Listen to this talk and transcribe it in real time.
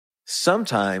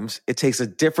Sometimes it takes a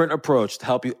different approach to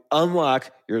help you unlock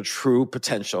your true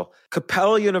potential.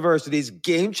 Capella University's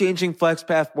game-changing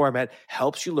FlexPath format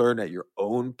helps you learn at your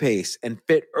own pace and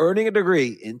fit earning a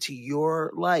degree into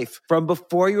your life. From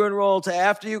before you enroll to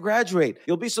after you graduate,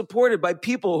 you'll be supported by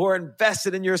people who are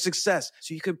invested in your success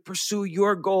so you can pursue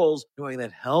your goals knowing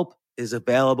that help is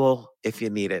available if you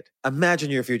need it. Imagine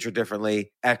your future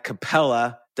differently at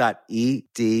capella.edu.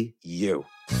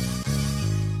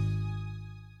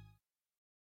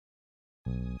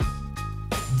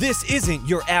 This isn't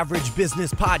your average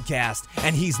business podcast,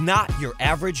 and he's not your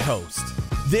average host.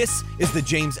 This is the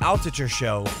James Altucher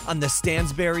Show on the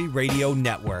Stansberry Radio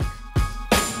Network.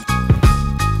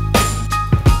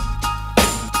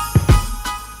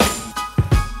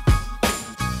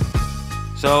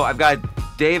 So I've got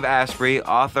Dave Asprey,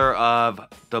 author of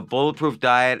The Bulletproof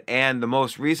Diet and the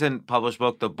most recent published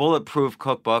book, The Bulletproof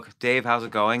Cookbook. Dave, how's it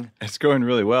going? It's going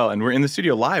really well, and we're in the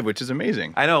studio live, which is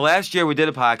amazing. I know. Last year we did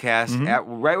a podcast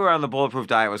right around The Bulletproof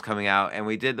Diet was coming out, and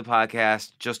we did the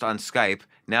podcast just on Skype.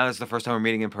 Now it's the first time we're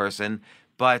meeting in person,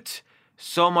 but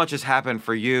so much has happened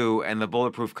for you and the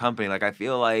Bulletproof Company. Like, I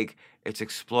feel like it's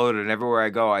exploded, and everywhere I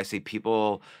go, I see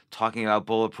people talking about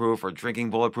Bulletproof or drinking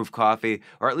Bulletproof coffee,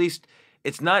 or at least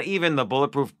it's not even the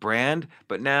Bulletproof brand,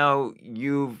 but now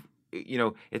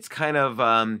it's kind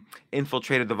of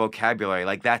infiltrated the vocabulary,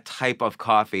 like that type of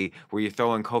coffee where you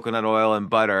throw in coconut oil and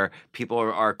butter, people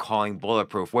are calling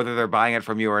Bulletproof, whether they're buying it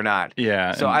from you or not.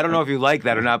 Yeah. So I don't know if you like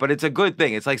that or not, but it's a good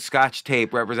thing. It's like Scotch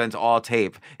tape represents all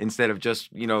tape instead of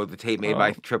just, the tape made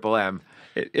by Triple M.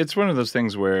 It's one of those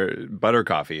things where butter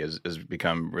coffee has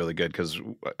become really good because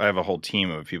I have a whole team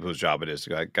of people whose job it is to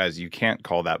go, guys, you can't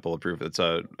call that Bulletproof. It's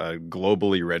a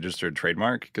globally registered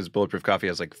trademark because Bulletproof coffee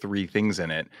has like 3 things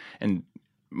in it. And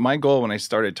my goal when I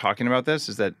started talking about this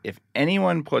is that if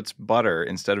anyone puts butter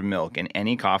instead of milk in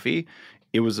any coffee,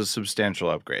 it was a substantial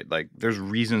upgrade. Like, there's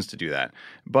reasons to do that,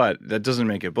 but that doesn't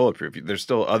make it bulletproof. There's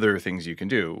still other things you can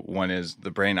do. One is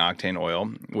the brain octane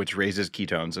oil, which raises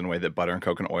ketones in a way that butter and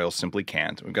coconut oil simply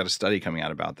can't. We've got a study coming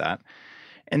out about that.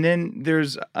 And then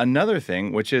there's another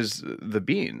thing, which is the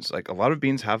beans. Like, a lot of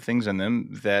beans have things in them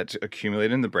that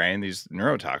accumulate in the brain, these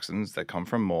neurotoxins that come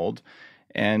from mold.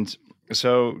 And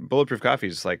so Bulletproof coffee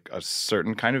is like a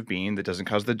certain kind of bean that doesn't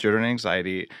cause the jitter and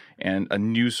anxiety and a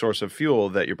new source of fuel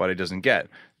that your body doesn't get.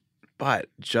 But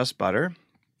just butter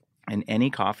in any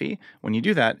coffee, when you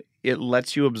do that, it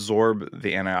lets you absorb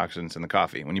the antioxidants in the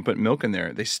coffee. When you put milk in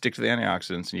there, they stick to the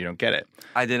antioxidants and you don't get it.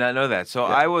 I did not know that. So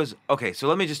Yeah. So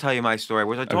let me just tell you my story,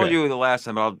 which I told you the last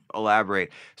time, but I'll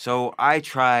elaborate. So I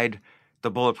tried the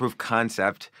Bulletproof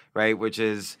concept, right, which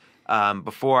is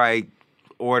before I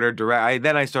ordered direct.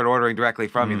 Then I started ordering directly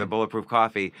from you, the Bulletproof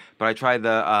coffee. But I tried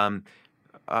the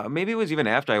maybe it was even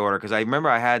after I ordered, because I remember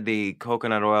I had the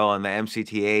coconut oil and the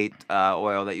MCT8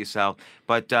 oil that you sell.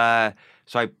 But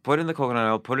so I put in the coconut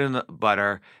oil, put in the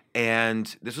butter, and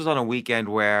this was on a weekend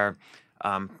where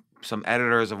some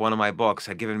editors of one of my books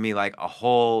had given me like a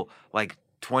whole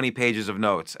 20 pages of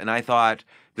notes, and I thought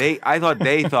they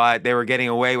thought they were getting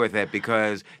away with it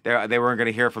because they weren't going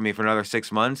to hear from me for another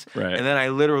 6 months. Right. And then I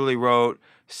literally wrote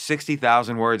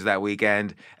 60,000 words that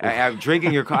weekend.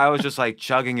 Drinking I was just like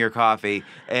chugging your coffee,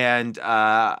 and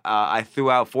I threw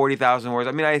out 40,000 words.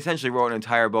 I mean, I essentially wrote an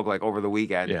entire book like over the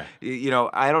weekend. Yeah.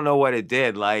 I don't know what it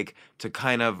did, like, to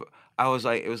kind of. It was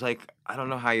like I don't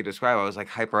know how you describe it. I was like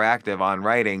hyperactive on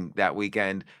writing that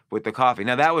weekend with the coffee.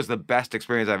 Now, that was the best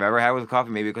experience I've ever had with coffee,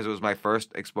 maybe because it was my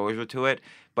first exposure to it.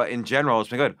 But in general, it's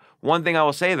been good. One thing I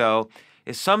will say, though,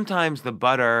 is sometimes the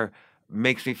butter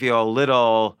makes me feel a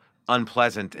little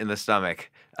unpleasant in the stomach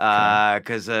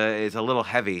because it's a little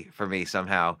heavy for me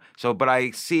somehow. So, but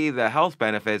I see the health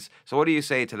benefits. So what do you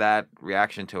say to that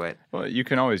reaction to it? Well, you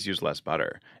can always use less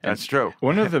butter. And that's true.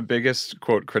 One of the biggest,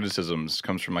 quote, criticisms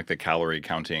comes from like the calorie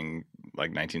counting,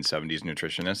 like 1970s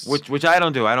nutritionists. Which I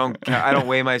don't do. I don't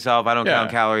weigh myself. I don't count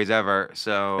calories ever.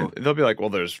 So they'll be like, well,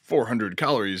 there's 400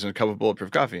 calories in a cup of Bulletproof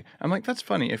coffee. I'm like, that's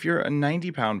funny. If you're a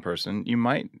 90-pound person, you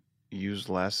might use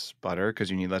less butter because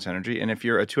you need less energy. And if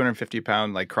you're a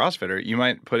 250-pound like CrossFitter, you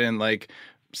might put in like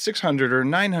 600 or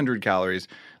 900 calories.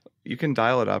 You can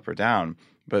dial it up or down.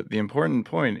 But the important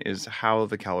point is how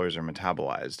the calories are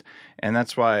metabolized. And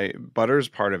that's why butter is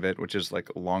part of it, which is like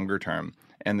longer term.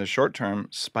 And the short term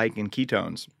spike in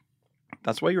ketones.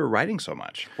 That's why you were writing so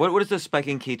much. What does the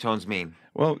spiking ketones mean?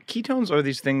 Well, ketones are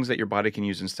these things that your body can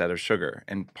use instead of sugar.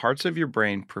 And parts of your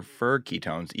brain prefer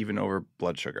ketones even over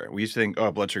blood sugar. We used to think,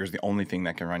 blood sugar is the only thing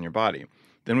that can run your body.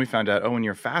 Then we found out, when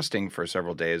you're fasting for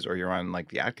several days or you're on like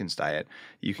the Atkins diet,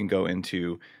 you can go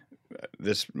into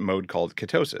this mode called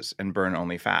ketosis and burn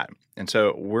only fat. And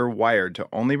so we're wired to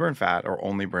only burn fat or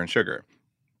only burn sugar.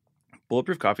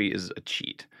 Bulletproof coffee is a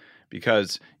cheat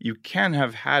because you can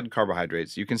have had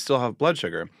carbohydrates, you can still have blood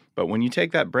sugar, but when you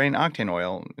take that brain octane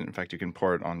oil, in fact, you can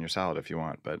pour it on your salad if you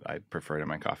want, but I prefer it in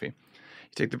my coffee.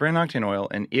 You take the brain octane oil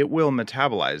and it will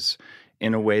metabolize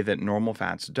in a way that normal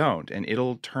fats don't, and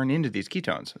it'll turn into these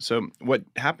ketones. So what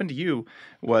happened to you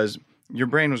was your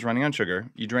brain was running on sugar.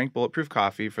 You drank Bulletproof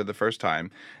coffee for the first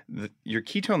time. Your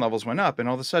ketone levels went up, and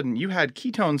all of a sudden you had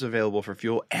ketones available for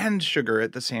fuel and sugar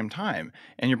at the same time.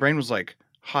 And your brain was like,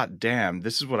 hot damn,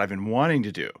 this is what I've been wanting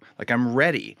to do. Like, I'm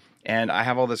ready, and I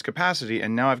have all this capacity,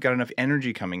 and now I've got enough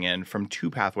energy coming in from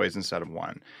 2 pathways instead of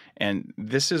 1. And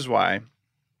this is why,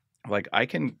 like, I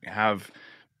can have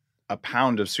a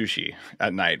pound of sushi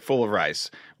at night full of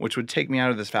rice, which would take me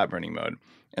out of this fat burning mode.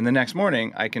 And the next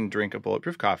morning, I can drink a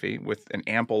Bulletproof coffee with an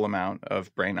ample amount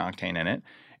of brain octane in it.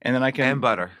 And then I can... And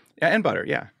butter. Yeah, and butter,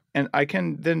 yeah. And I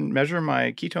can then measure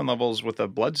my ketone levels with a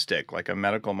blood stick, like a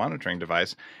medical monitoring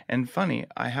device. And funny,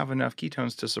 I have enough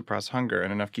ketones to suppress hunger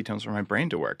and enough ketones for my brain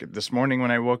to work. This morning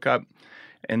when I woke up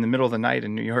in the middle of the night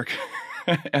in New York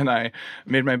and I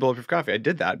made my Bulletproof coffee, I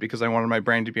did that because I wanted my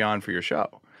brain to be on for your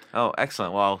show. Oh,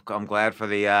 excellent. Well, I'm glad for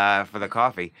the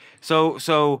coffee.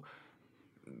 So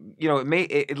you know,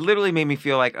 it literally made me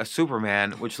feel like a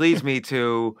Superman, which leads me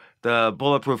to the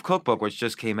Bulletproof cookbook, which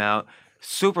just came out.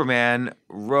 Superman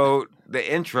wrote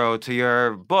the intro to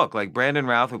your book, like Brandon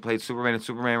Routh, who played Superman in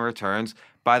Superman Returns.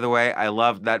 By the way, I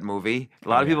loved that movie. A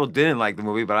lot of people didn't like the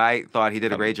movie, but I thought he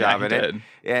did a great job in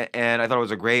it. And I thought it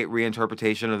was a great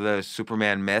reinterpretation of the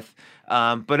Superman myth.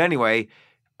 But anyway,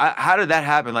 how did that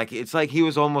happen? Like, it's like he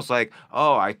was almost like,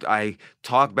 oh, I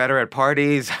talk better at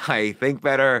parties. I think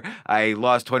better. I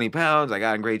lost 20 pounds. I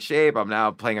got in great shape. I'm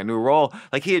now playing a new role.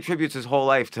 Like, he attributes his whole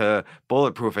life to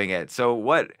bulletproofing it.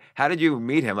 So how did you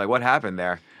meet him? Like, what happened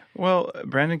there? Well,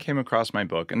 Brandon came across my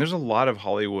book, and there's a lot of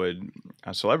Hollywood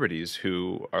celebrities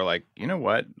who are like, you know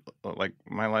what? Like,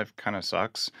 my life kind of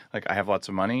sucks. Like, I have lots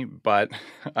of money, but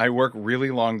I work really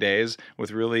long days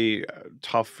with really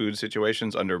tough food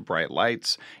situations under bright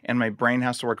lights, and my brain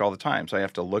has to work all the time. So I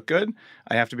have to look good.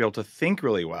 I have to be able to think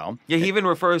really well. Yeah, he even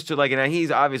refers to, like, and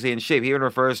he's obviously in shape. He even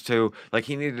refers to, like,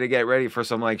 he needed to get ready for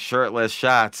some, like, shirtless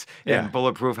shots, and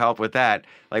Bulletproof helped with that.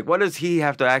 Like, what does he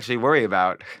have to actually worry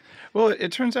about? Well,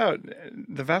 it turns out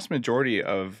the vast majority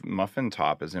of muffin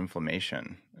top is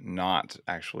inflammation, not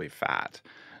actually fat.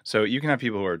 So you can have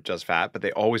people who are just fat, but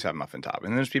they always have muffin top.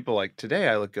 And there's people like, today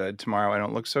I look good, tomorrow I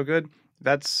don't look so good.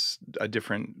 That's a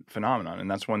different phenomenon,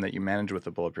 and that's one that you manage with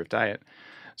the Bulletproof diet.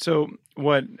 So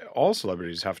what all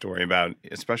celebrities have to worry about,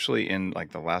 especially in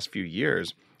like the last few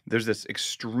years, there's this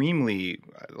extremely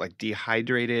like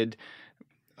dehydrated,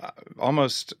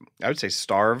 almost, I would say,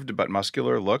 starved but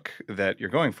muscular look that you're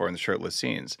going for in the shirtless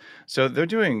scenes. So they're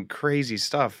doing crazy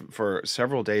stuff for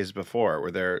several days before,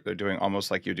 where they're doing almost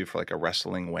like you do for like a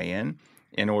wrestling weigh-in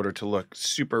in order to look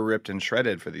super ripped and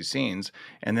shredded for these scenes.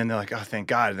 And then they're like, oh, thank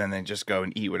God. And then they just go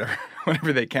and eat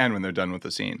whatever they can when they're done with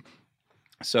the scene.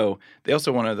 So they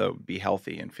also want to, though, be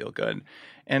healthy and feel good.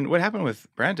 And what happened with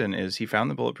Brandon is he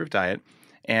found the Bulletproof diet,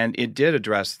 and it did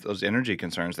address those energy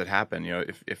concerns that happen. You know,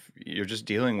 if you're just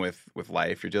dealing with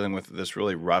life, you're dealing with this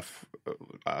really rough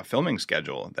filming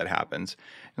schedule that happens.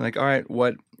 You're like, all right,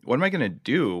 what am I going to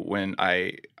do when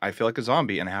I feel like a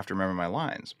zombie and I have to remember my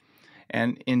lines?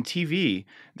 And in TV,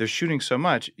 they're shooting so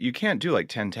much, you can't do like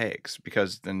 10 takes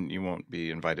because then you won't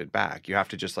be invited back. You have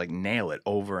to just like nail it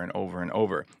over and over and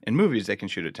over. In movies, they can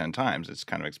shoot it 10 times. It's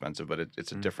kind of expensive, but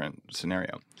it's a different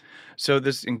scenario. So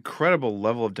this incredible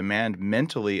level of demand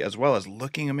mentally, as well as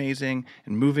looking amazing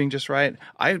and moving just right,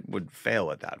 I would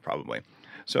fail at that probably.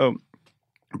 So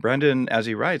Brendan, as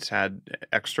he writes, had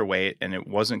extra weight and it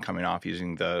wasn't coming off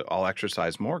using the I'll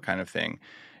exercise more kind of thing,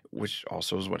 which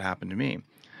also is what happened to me.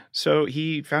 So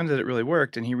he found that it really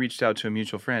worked, and he reached out to a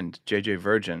mutual friend, JJ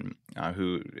Virgin,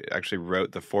 who actually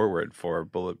wrote the foreword for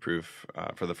Bulletproof,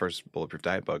 for the first Bulletproof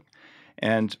diet book.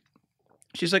 And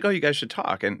she's like, oh, you guys should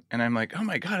talk. And I'm like, oh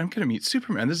my God, I'm going to meet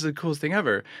Superman. This is the coolest thing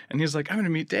ever. And he's like, I'm going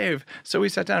to meet Dave. So we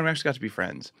sat down and we actually got to be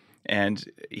friends. And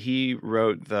he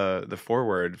wrote the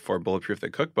foreword for Bulletproof, the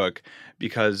cookbook,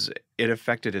 because it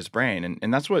affected his brain.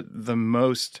 And that's what the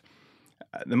most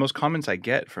comments I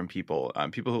get from people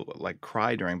who like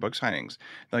cry during book signings.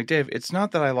 They're like, Dave, it's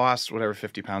not that I lost whatever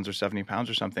 50 pounds or 70 pounds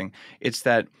or something. It's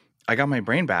that I got my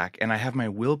brain back and I have my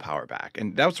willpower back.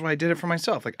 And that's why I did it for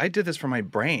myself. Like, I did this for my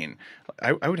brain.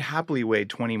 I would happily weigh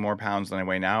 20 more pounds than I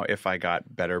weigh now if I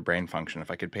got better brain function,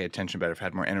 if I could pay attention better, if I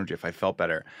had more energy, if I felt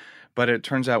better. But it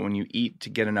turns out when you eat to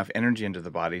get enough energy into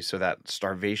the body, so that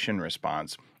starvation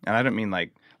response, and I don't mean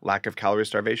like lack of calorie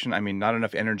starvation. I mean, not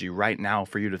enough energy right now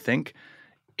for you to think.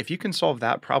 If you can solve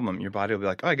that problem, your body will be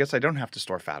like, oh, I guess I don't have to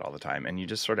store fat all the time. And you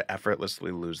just sort of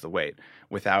effortlessly lose the weight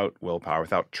without willpower,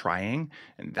 without trying.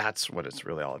 And that's what it's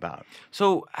really all about.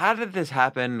 So how did this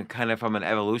happen kind of from an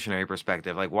evolutionary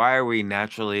perspective? Like, why are we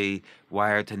naturally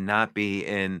wired to not be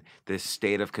in this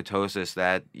state of ketosis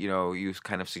that, you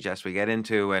kind of suggest we get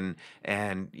into and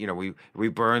we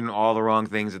burn all the wrong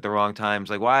things at the wrong times?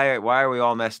 Like, why are we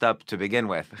all messed up to begin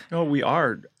with? No, we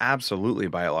are absolutely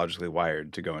biologically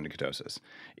wired to go into ketosis.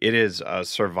 It is a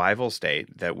survival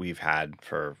state that we've had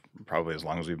for probably as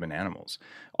long as we've been animals.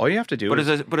 All you have to do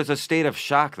But it's a state of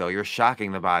shock, though. You're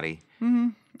shocking the body.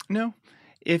 No.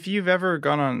 If you've ever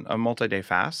gone on a multi-day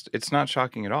fast, it's not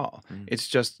shocking at all. It's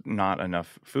just not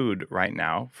enough food right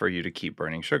now for you to keep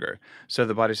burning sugar. So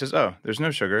the body says, oh, there's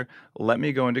no sugar. Let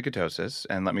me go into ketosis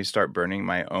and let me start burning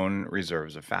my own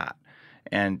reserves of fat.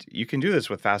 And you can do this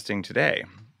with fasting today.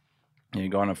 You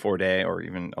go on a 4-day or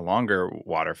even a longer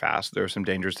water fast. There are some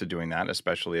dangers to doing that,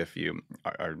 especially if you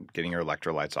are getting your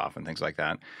electrolytes off and things like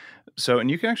that. And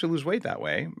you can actually lose weight that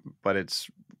way, but it's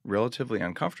relatively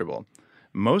uncomfortable.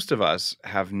 Most of us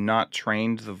have not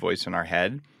trained the voice in our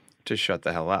head to shut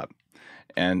the hell up.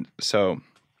 And so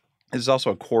this is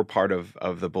also a core part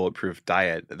of the Bulletproof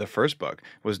diet. The first book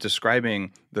was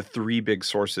describing the 3 big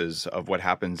sources of what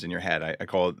happens in your head. I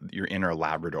call it your inner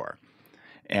Labrador.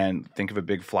 And think of a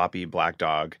big floppy black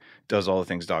dog, does all the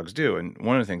things dogs do. And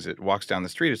one of the things, it walks down the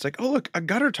street, it's like, oh, look, a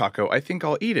gutter taco. I think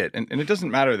I'll eat it. And it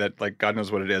doesn't matter that, like, God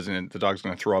knows what it is, and the dog's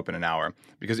going to throw up in an hour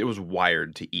because it was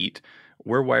wired to eat.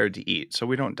 We're wired to eat, so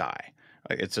we don't die.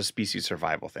 Like, it's a species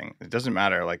survival thing. It doesn't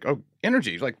matter, like, oh,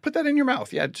 energy, like, put that in your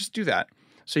mouth. Yeah, just do that.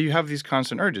 So you have these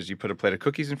constant urges. You put a plate of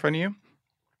cookies in front of you.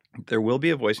 There will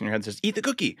be a voice in your head that says, eat the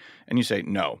cookie. And you say,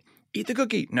 no. Eat the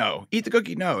cookie. No. Eat the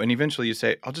cookie. No. And eventually you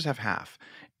say, I'll just have half.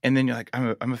 And then you're like,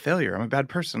 I'm a failure. I'm a bad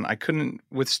person. I couldn't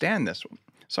withstand this.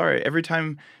 Sorry. Every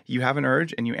time you have an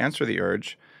urge and you answer the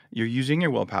urge, you're using your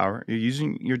willpower. You're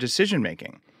using your decision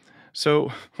making.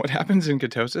 So what happens in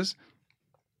ketosis?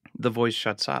 The voice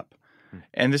shuts up.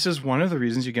 And this is one of the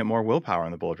reasons you get more willpower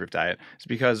on the Bulletproof diet. It's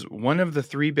because one of the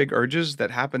 3 big urges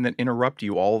that happen that interrupt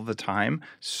you all the time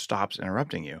stops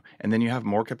interrupting you. And then you have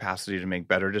more capacity to make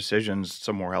better decisions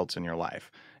somewhere else in your life.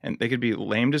 And they could be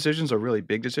lame decisions or really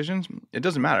big decisions. It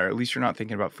doesn't matter. At least you're not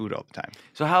thinking about food all the time.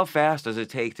 So how fast does it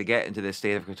take to get into this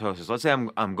state of ketosis? Let's say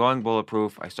I'm going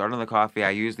Bulletproof. I start on the coffee. I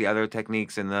use the other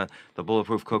techniques in the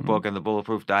Bulletproof cookbook and the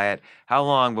Bulletproof diet. How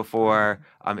long before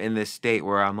I'm in this state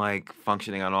where I'm like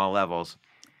functioning on all levels?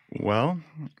 Well,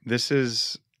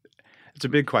 it's a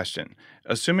big question.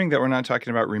 Assuming that we're not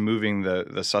talking about removing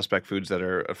the suspect foods that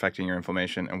are affecting your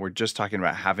inflammation, and we're just talking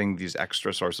about having these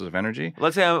extra sources of energy.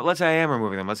 Let's say I am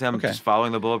removing them. Let's say I'm just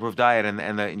following the Bulletproof diet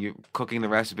and you cooking the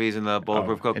recipes in the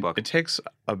Bulletproof cookbook. It takes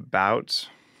about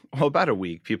a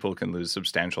week. People can lose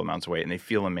substantial amounts of weight, and they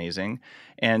feel amazing.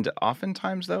 And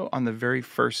oftentimes, though, on the very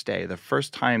first day, the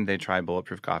first time they try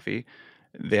Bulletproof coffee,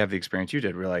 they have the experience you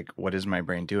did. We're like, what is my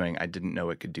brain doing? I didn't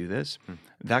know it could do this.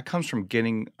 That comes from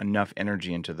getting enough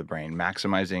energy into the brain,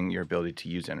 maximizing your ability to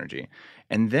use energy.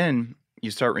 And then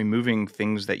you start removing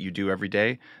things that you do every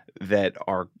day that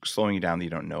are slowing you down that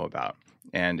you don't know about.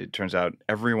 And it turns out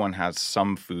everyone has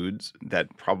some foods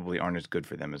that probably aren't as good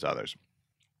for them as others.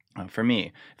 For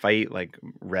me, if I eat like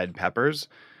red peppers,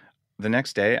 the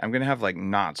next day, I'm going to have like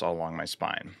knots all along my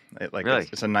spine. Really?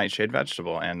 It's a nightshade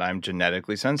vegetable, and I'm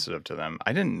genetically sensitive to them.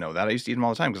 I didn't know that. I used to eat them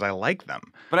all the time because I like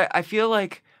them. But I feel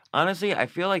like, honestly,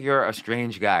 you're a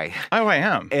strange guy. Oh, I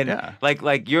am. And yeah.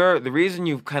 like you're the reason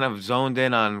you've kind of zoned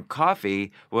in on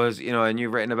coffee was, and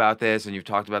you've written about this and you've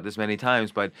talked about this many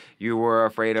times, but you were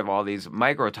afraid of all these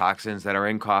mycotoxins that are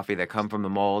in coffee that come from the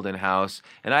mold in house.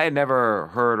 And I had never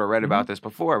heard or read about this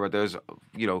before, but there's,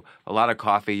 a lot of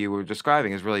coffee you were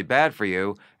describing is really bad for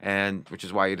you, and which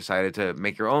is why you decided to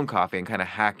make your own coffee and kind of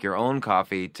hack your own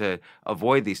coffee to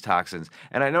avoid these toxins.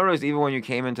 And I noticed even when you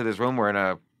came into this room, we're in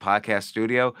a podcast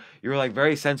studio, you were like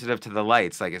very sensitive to the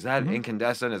lights. Like, is that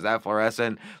incandescent? Is that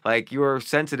fluorescent? Like, you were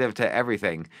sensitive to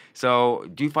everything. So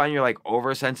do you find you're like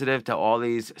oversensitive to all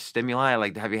these stimuli?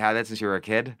 Like, have you had that since you were a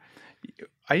kid?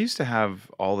 I used to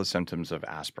have all the symptoms of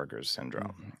Asperger's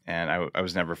syndrome, and I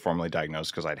was never formally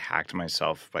diagnosed because I'd hacked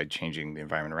myself by changing the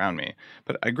environment around me.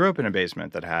 But I grew up in a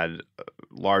basement that had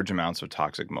large amounts of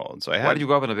toxic mold. So Why did you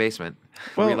grow up in a basement?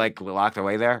 Well, were you like locked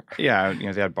away there? Yeah,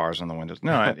 they had bars on the windows.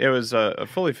 No, it was a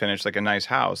fully finished, like a nice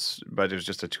house, but it was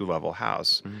just a 2-level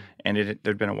house, and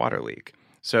there'd been a water leak.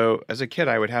 So as a kid,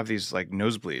 I would have these like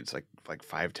nosebleeds, like like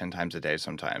 5-10 times a day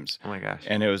sometimes. Oh my gosh.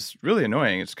 And it was really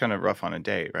annoying. It's kind of rough on a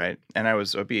date, right? And I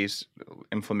was obese.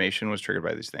 Inflammation was triggered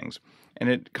by these things. And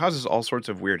it causes all sorts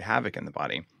of weird havoc in the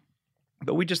body.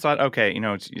 But we just thought, okay,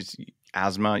 it's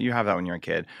asthma, you have that when you're a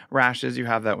kid. Rashes, you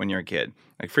have that when you're a kid.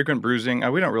 Like frequent bruising,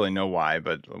 we don't really know why,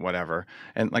 but whatever.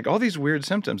 And like all these weird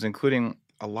symptoms, including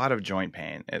a lot of joint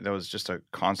pain. That was just a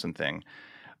constant thing.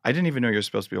 I didn't even know you're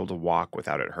supposed to be able to walk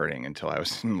without it hurting until I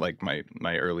was in like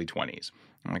my early 20s.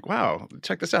 I'm like, wow,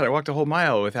 check this out. I walked a whole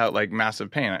mile without like massive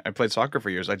pain. I played soccer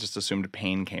for years. I just assumed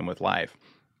pain came with life.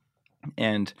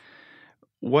 And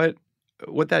what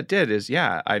that did is,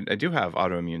 I do have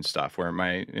autoimmune stuff where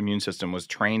my immune system was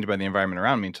trained by the environment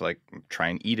around me to like try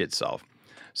and eat itself.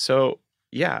 So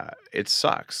yeah, it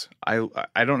sucks. I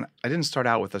didn't start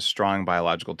out with a strong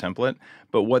biological template,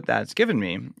 but what that's given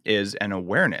me is an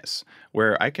awareness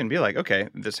where I can be like, okay,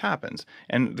 this happens.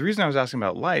 And the reason I was asking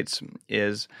about lights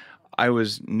is I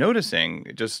was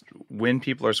noticing just when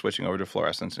people are switching over to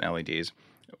fluorescents and LEDs,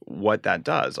 what that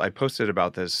does. I posted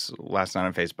about this last night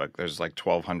on Facebook. There's like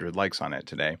 1,200 likes on it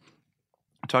today,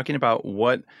 talking about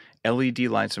what LED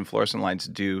lights and fluorescent lights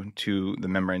do to the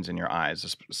membranes in your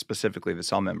eyes, specifically the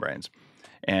cell membranes.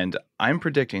 And I'm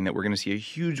predicting that we're going to see a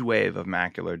huge wave of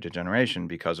macular degeneration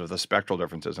because of the spectral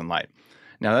differences in light.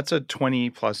 Now, that's a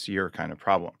 20-plus year kind of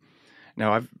problem.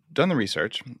 Now, I've done the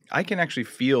research. I can actually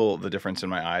feel the difference in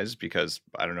my eyes because,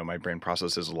 I don't know, my brain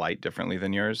processes light differently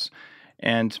than yours.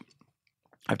 And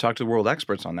I've talked to world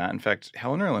experts on that. In fact,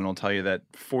 Helen Irwin will tell you that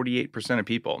 48% of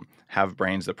people have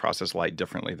brains that process light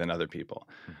differently than other people.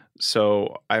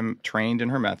 So I'm trained in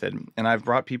her method, and I've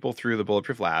brought people through the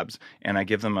Bulletproof labs, and I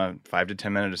give them a 5 to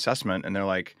 10 minute assessment, and they're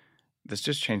like, this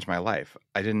just changed my life.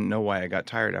 I didn't know why I got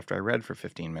tired after I read for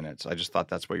 15 minutes. I just thought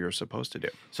that's what you were supposed to do.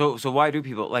 So why do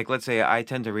people, like, let's say I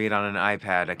tend to read on an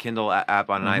iPad, a Kindle app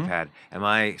on an iPad. Am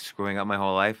I screwing up my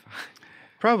whole life?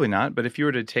 Probably not, but if you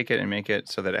were to take it and make it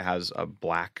so that it has a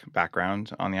black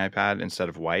background on the iPad instead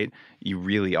of white, you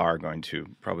really are going to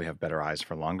probably have better eyes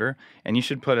for longer. And you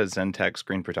should put a Zentek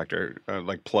screen protector,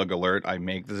 like plug alert. I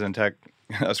make the Zentek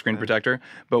a screen protector,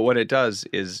 but what it does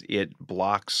is it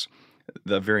blocks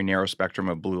the very narrow spectrum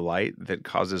of blue light that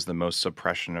causes the most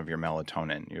suppression of your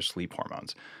melatonin, your sleep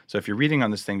hormones. So if you're reading on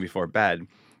this thing before bed,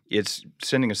 it's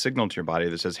sending a signal to your body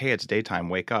that says, hey, it's daytime,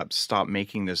 wake up, stop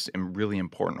making this really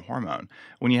important hormone.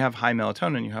 When you have high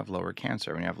melatonin, you have lower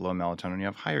cancer. When you have low melatonin, you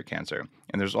have higher cancer.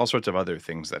 And there's all sorts of other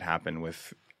things that happen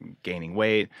with gaining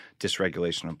weight,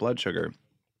 dysregulation of blood sugar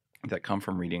that come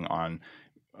from reading on.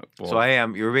 So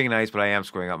you're being nice, but I am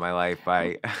screwing up my life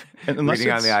by reading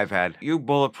on the iPad. You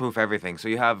bulletproof everything. So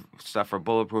you have stuff for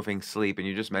bulletproofing sleep, and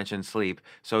you just mentioned sleep.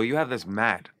 So you have this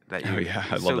mat that you... Oh, yeah,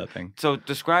 I love that thing. So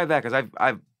describe that, because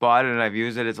I've bought it and I've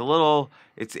used it.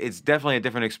 It's definitely a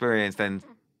different experience than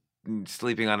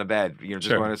sleeping on a bed, just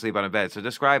going to sleep on a bed. So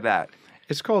describe that.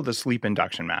 It's called the Sleep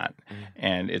Induction Mat,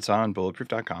 and it's on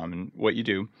bulletproof.com. And what you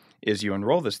do is you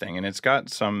unroll this thing, and it's got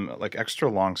some like extra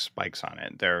long spikes on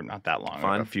it. They're not that long,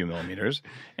 like a few millimeters,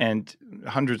 and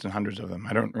hundreds of them.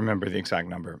 I don't remember the exact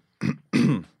number.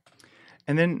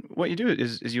 And then what you do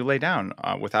is you lay down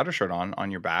without a shirt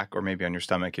on your back, or maybe on your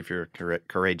stomach if you're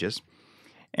courageous.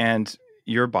 And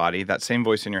your body, that same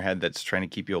voice in your head that's trying to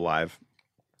keep you alive,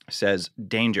 says,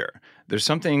 danger. There's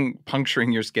something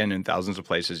puncturing your skin in thousands of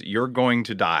places. You're going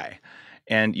to die.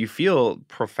 And you feel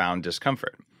profound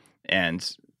discomfort.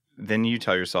 And then you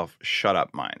tell yourself, shut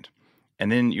up, mind.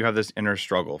 And then you have this inner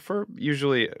struggle for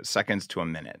usually seconds to a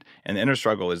minute. And the inner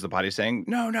struggle is the body saying,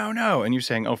 no, no, no. And you're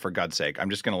saying, oh, for God's sake, I'm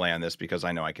just going to lay on this because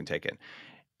I know I can take it.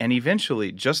 And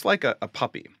eventually, just like a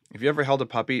puppy, if you ever held a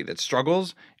puppy that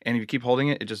struggles and if you keep holding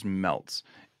it, it just melts.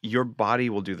 Your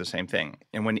body will do the same thing.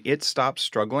 And when it stops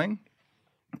struggling,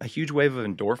 a huge wave of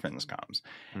endorphins comes.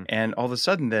 And all of a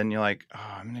sudden, then you're like,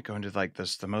 oh, I'm going to go into like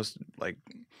this, the most like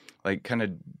kind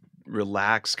of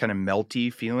relaxed, kind of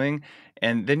melty feeling.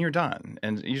 And then you're done.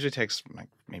 And it usually takes like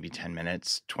maybe 10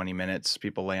 minutes, 20 minutes,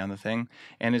 people lay on the thing.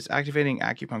 And it's activating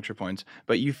acupuncture points.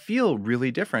 But you feel really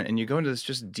different. And you go into this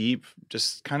just deep,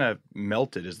 just kind of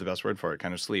melted is the best word for it,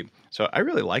 kind of sleep. So I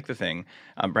really like the thing.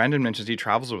 Brandon mentions he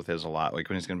travels with his a lot, like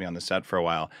when he's going to be on the set for a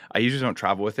while. I usually don't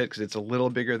travel with it because it's a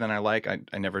little bigger than I like.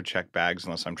 I never check bags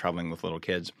unless I'm traveling with little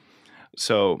kids.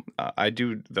 So I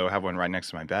do, though, have one right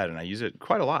next to my bed. And I use it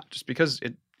quite a lot just because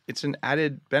it's an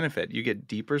added benefit. You get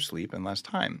deeper sleep in less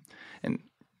time. And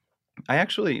I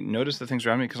actually notice the things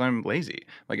around me because I'm lazy.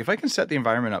 Like if I can set the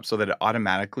environment up so that it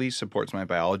automatically supports my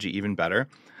biology even better,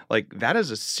 like that is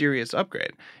a serious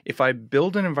upgrade. If I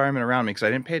build an environment around me because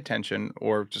I didn't pay attention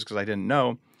or just because I didn't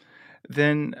know,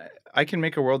 then I can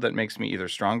make a world that makes me either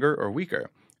stronger or weaker.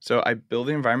 So I build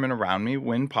the environment around me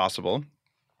when possible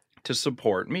to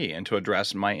support me and to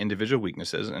address my individual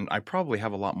weaknesses. And I probably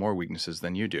have a lot more weaknesses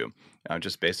than you do,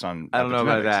 just based on I don't know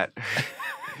about that.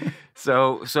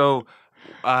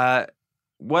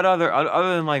 What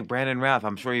other than like Brandon Routh,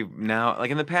 I'm sure you've now, like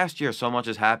in the past year, so much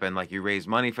has happened. Like you raised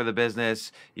money for the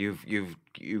business.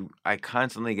 I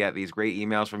constantly get these great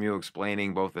emails from you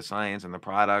explaining both the science and the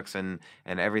products and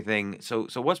everything. So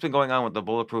what's been going on with the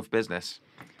Bulletproof business?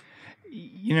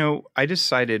 I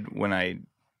decided when I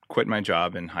quit my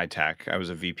job in high tech, I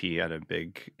was a VP at a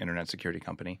big internet security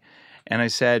company. And I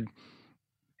said,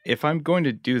 if I'm going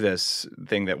to do this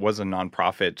thing that was a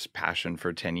nonprofit passion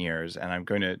for 10 years and I'm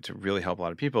going to really help a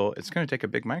lot of people, it's going to take a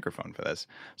big microphone for this.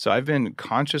 So I've been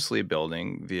consciously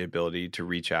building the ability to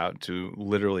reach out to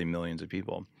literally millions of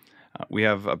people. We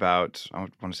have about, I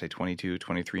want to say 22,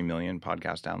 23 million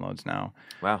podcast downloads now.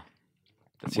 Wow.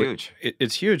 That's huge.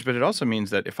 It's huge, but it also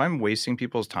means that if I'm wasting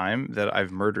people's time, that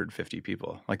I've murdered 50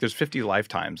 people. Like there's 50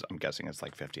 lifetimes. I'm guessing it's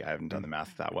like 50. I haven't done the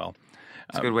math that well.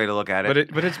 It's a good way to look at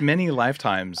it. But it's many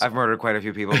lifetimes. I've murdered quite a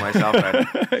few people myself.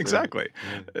 Exactly.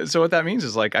 So what that means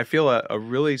is like I feel a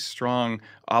really strong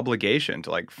obligation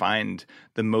to like find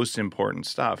the most important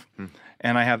stuff.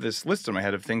 And I have this list in my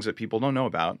head of things that people don't know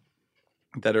about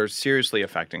that are seriously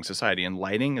affecting society. And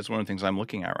lighting is one of the things I'm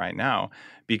looking at right now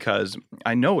because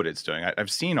I know what it's doing.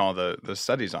 I've seen all the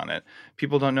studies on it.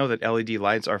 People don't know that LED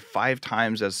lights are 5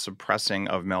 times as suppressing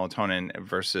of melatonin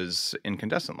versus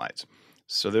incandescent lights.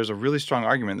 So there's a really strong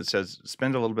argument that says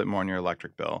spend a little bit more on your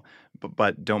electric bill,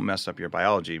 but don't mess up your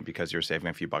biology because you're saving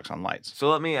a few bucks on lights. So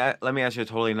let me ask you a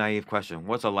totally naive question.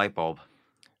 What's a light bulb?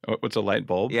 What's a light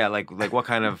bulb? Yeah, like what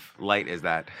kind of light is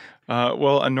that?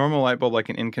 Well, a normal light bulb, like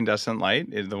an incandescent light,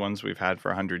 is the ones we've had for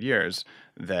 100 years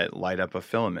that light up a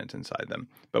filament inside them.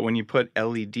 But when you put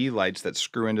LED lights that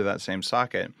screw into that same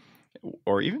socket,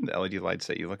 or even the LED lights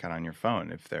that you look at on your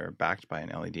phone, if they're backed by an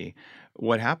LED,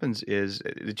 what happens is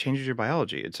it changes your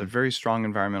biology. It's a very strong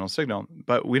environmental signal,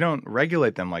 but we don't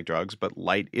regulate them like drugs, but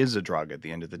light is a drug at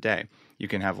the end of the day. You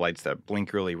can have lights that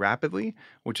blink really rapidly,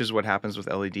 which is what happens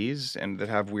with LEDs, and that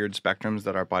have weird spectrums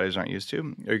that our bodies aren't used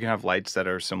to. Or you can have lights that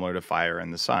are similar to fire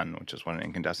and the sun, which is what an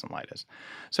incandescent light is.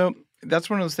 So that's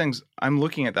one of those things. I'm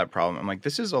looking at that problem. I'm like,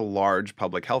 this is a large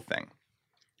public health thing.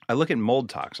 I look at mold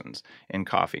toxins in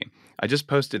coffee. I just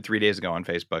posted 3 days ago on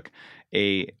Facebook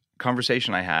a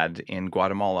conversation I had in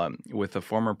Guatemala with the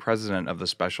former president of the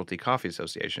Specialty Coffee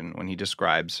Association when he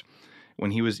describes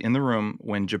when he was in the room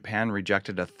when Japan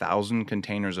rejected 1,000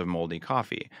 containers of moldy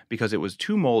coffee because it was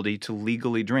too moldy to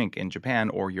legally drink in Japan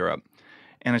or Europe.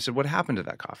 And I said, what happened to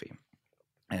that coffee?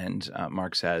 And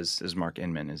Mark says, Mark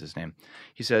Inman is his name.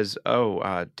 He says,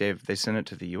 Dave, they sent it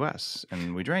to the U.S.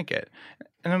 and we drank it.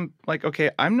 And I'm like, okay,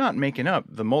 I'm not making up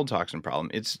the mold toxin problem.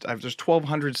 There's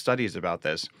 1,200 studies about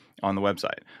this on the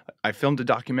website. I filmed a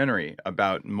documentary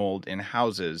about mold in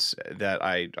houses that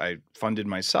I funded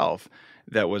myself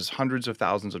that was hundreds of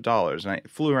thousands of dollars. And I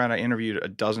flew around, I interviewed a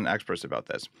dozen experts about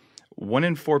this. 1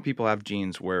 in 4 people have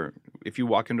genes where if you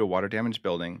walk into a water damaged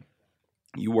building,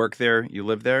 you work there, you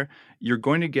live there, you're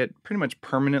going to get pretty much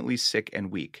permanently sick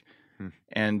and weak.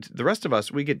 And the rest of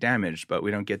us, we get damaged, but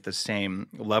we don't get the same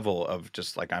level of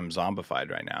just like I'm zombified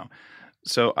right now.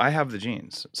 So I have the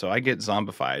genes. So I get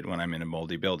zombified when I'm in a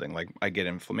moldy building. Like I get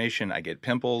inflammation, I get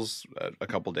pimples a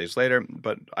couple days later,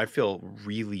 but I feel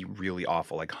really, really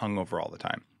awful, like hungover all the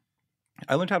time.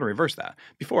 I learned how to reverse that.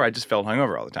 Before, I just felt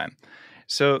hungover all the time.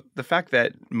 So the fact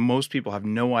that most people have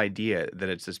no idea that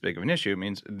it's this big of an issue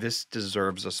means this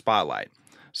deserves a spotlight.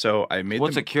 So I made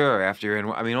What's a cure after you're in?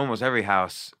 I mean, almost every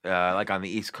house, like on the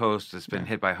East Coast, has been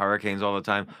hit by hurricanes all the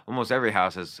time. Almost every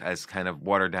house has kind of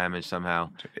water damage somehow.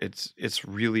 It's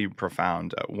really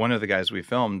profound. One of the guys we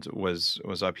filmed was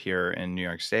up here in New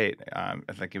York State. I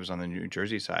think he was on the New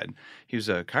Jersey side. He was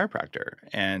a chiropractor,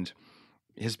 and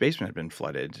his basement had been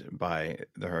flooded by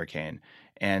the hurricane,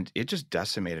 and it just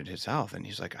decimated his health. And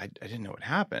he's like, I didn't know what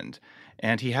happened.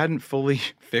 And he hadn't fully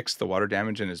fixed the water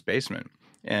damage in his basement.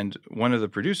 And one of the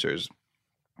producers,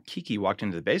 Kiki, walked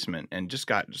into the basement and just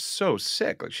got so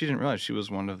sick. Like she didn't realize she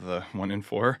was one of the 1 in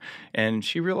 4. And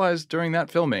she realized during that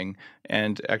filming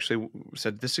and actually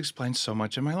said, this explains so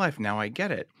much of my life. Now I get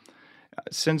it.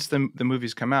 Since the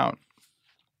movie's come out,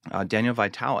 Daniel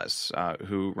Vitalis,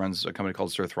 who runs a company called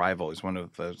Surthrival, is one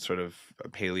of the sort of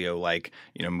paleo-like,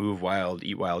 move wild,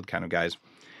 eat wild kind of guys.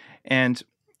 And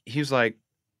he was like,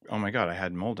 oh my God, I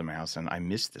had mold in my house and I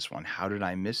missed this one. How did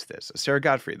I miss this? Sarah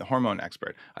Godfrey, the hormone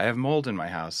expert. I have mold in my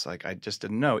house. Like, I just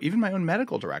didn't know. Even my own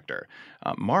medical director,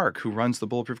 Mark, who runs the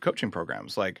Bulletproof coaching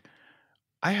programs. Like,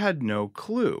 I had no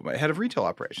clue. My head of retail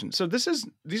operations. So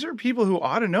these are people who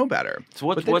ought to know better. So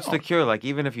what's the cure? Like,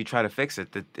 even if you try to fix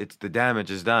it, the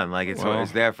damage is done. Like,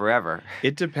 it's there forever.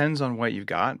 It depends on what you've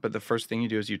got, but the first thing you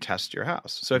do is you test your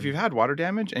house. So if you've had water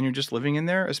damage and you're just living in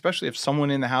there, especially if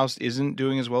someone in the house isn't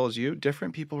doing as well as you,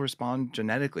 different people respond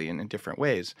genetically in different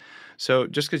ways. So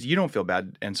just because you don't feel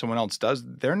bad and someone else does,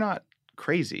 they're not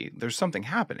crazy. There's something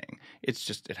happening. It's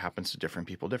just it happens to different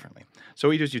people differently. So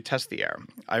what you do is you test the air.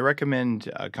 I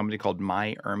recommend a company called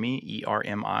MyErmi,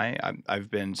 ERMI.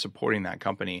 I've been supporting that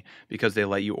company because they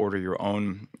let you order your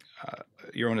own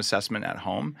assessment at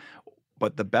home.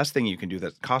 But the best thing you can do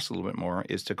that costs a little bit more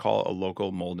is to call a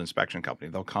local mold inspection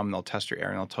company. They'll come, they'll test your air,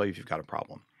 and they'll tell you if you've got a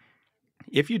problem.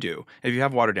 If you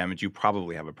have water damage, you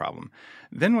probably have a problem.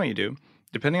 Then what you do,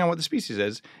 depending on what the species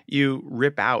is, you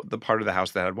rip out the part of the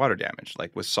house that had water damage,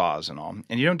 like with saws and all.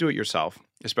 And you don't do it yourself,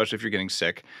 especially if you're getting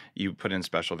sick. You put in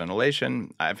special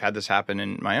ventilation. I've had this happen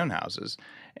in my own houses.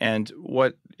 And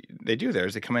what they do there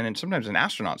is they come in and sometimes in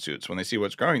astronaut suits when they see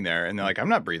what's growing there. And they're like, I'm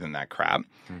not breathing that crap.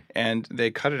 And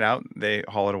they cut it out. They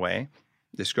haul it away.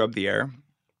 They scrub the air.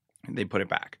 And they put it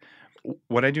back.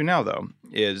 What I do now, though,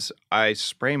 is I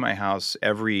spray my house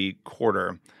every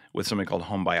quarter with something called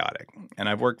Homebiotic. And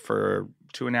I've worked for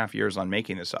 2.5 years on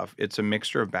making this stuff. It's a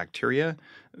mixture of bacteria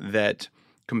that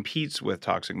competes with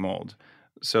toxic mold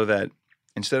so that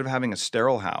instead of having a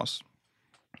sterile house,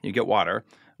 you get water.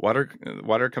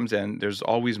 Water comes in. There's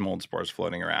always mold spores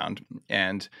floating around.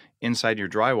 And inside your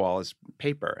drywall is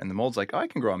paper. And the mold's like, oh, I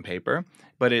can grow on paper.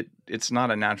 But it's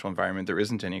not a natural environment. There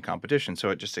isn't any competition.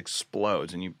 So it just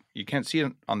explodes. And you can't see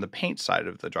it on the paint side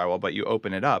of the drywall, but you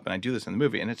open it up. And I do this in the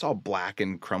movie. And it's all black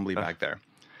and crumbly back there.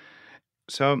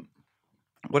 So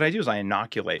what I do is I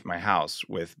inoculate my house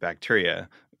with bacteria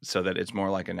so that it's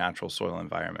more like a natural soil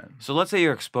environment. So let's say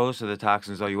you're exposed to the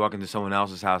toxins, though. You walk into someone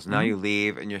else's house, and now you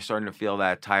leave, and you're starting to feel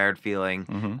that tired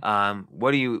feeling.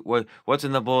 What's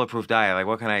in the Bulletproof diet? Like,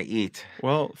 what can I eat?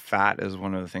 Well, fat is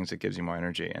one of the things that gives you more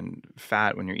energy. And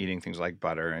fat, when you're eating things like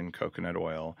butter and coconut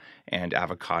oil and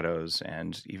avocados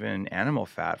and even animal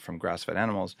fat from grass-fed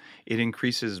animals, it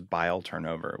increases bile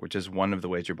turnover, which is one of the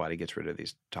ways your body gets rid of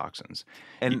these toxins.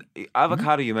 And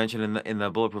avocado, you mentioned in the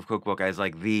Bulletproof cookbook as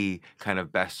like the kind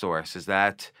of best source. Is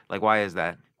that like, why is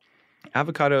that?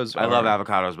 Avocados I love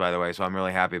avocados, by the way, so I'm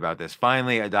really happy about this.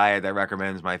 Finally, a diet that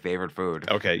recommends my favorite food.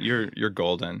 Okay, you're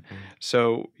golden.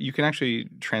 So you can actually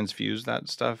transfuse that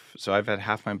stuff. So I've had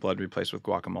half my blood replaced with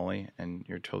guacamole, and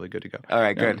you're totally good to go. All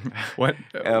right, good. What,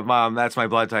 Mom? That's my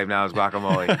blood type now is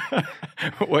guacamole.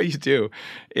 What you do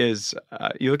is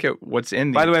you look at what's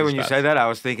in. By the way, when you said that, I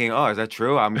was thinking, oh, is that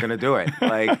true? I'm gonna do it.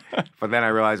 But then I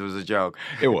realized it was a joke.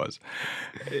 It was.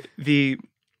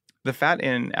 The fat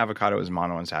in avocado is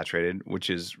monounsaturated, which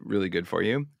is really good for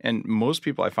you. And most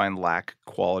people I find lack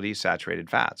quality saturated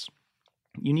fats.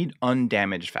 You need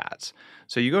undamaged fats.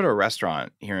 So you go to a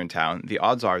restaurant here in town, the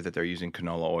odds are that they're using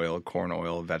canola oil, corn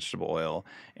oil, vegetable oil,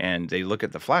 and they look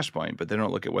at the flash point, but they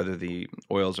don't look at whether the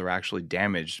oils are actually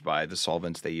damaged by the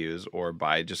solvents they use or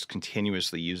by just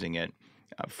continuously using it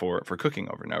for cooking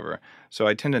over and over. So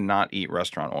I tend to not eat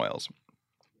restaurant oils.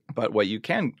 But what you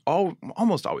can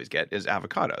almost always get is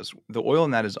avocados. The oil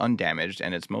in that is undamaged,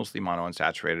 and it's mostly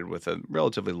monounsaturated with a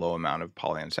relatively low amount of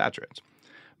polyunsaturates.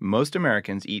 Most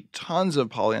Americans eat tons of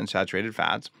polyunsaturated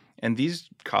fats, and these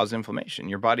cause inflammation.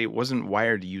 Your body wasn't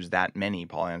wired to use that many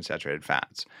polyunsaturated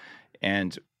fats,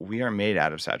 and we are made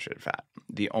out of saturated fat.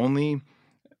 The only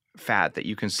fat that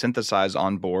you can synthesize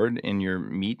on board in your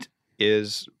meat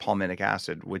is palmitic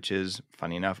acid, which is,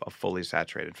 funny enough, a fully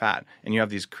saturated fat. And you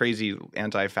have these crazy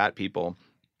anti-fat people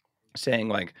saying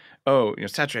like, oh,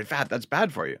 saturated fat, that's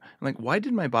bad for you. I'm like, why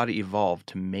did my body evolve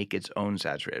to make its own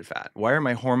saturated fat? Why are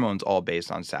my hormones all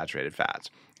based on saturated fats?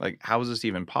 Like, how is this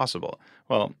even possible?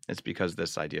 Well, it's because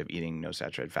this idea of eating no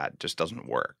saturated fat just doesn't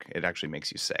work. It actually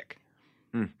makes you sick.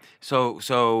 So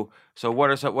what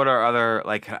are other,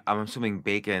 like, I'm assuming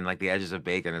bacon, like the edges of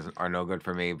bacon are no good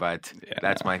for me, but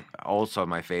that's my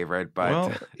favorite. But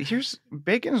well,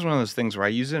 bacon is one of those things where I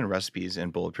use it in recipes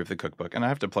in Bulletproof the cookbook, and I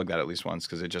have to plug that at least once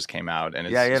because it just came out. And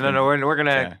we're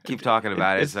gonna keep talking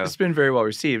about it. It's been very well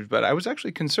received, but I was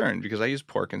actually concerned because I use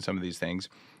pork in some of these things,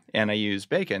 and I use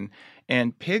bacon,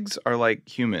 and pigs are like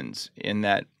humans in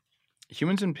that.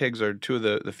 Humans and pigs are two of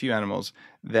the few animals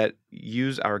that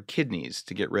use our kidneys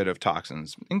to get rid of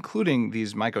toxins, including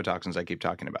these mycotoxins I keep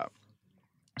talking about.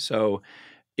 So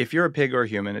if you're a pig or a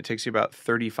human, it takes you about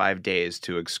 35 days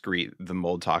to excrete the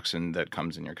mold toxin that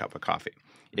comes in your cup of coffee.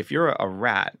 If you're a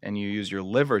rat and you use your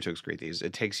liver to excrete these,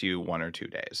 it takes you 1 or 2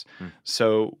 days.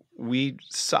 So we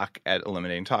suck at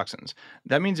eliminating toxins.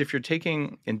 That means if you're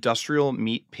taking industrial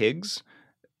meat pigs,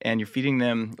 and you're feeding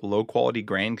them low-quality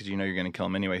grain because you know you're going to kill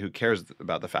them anyway. Who cares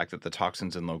about the fact that the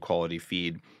toxins in low-quality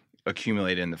feed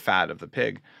accumulate in the fat of the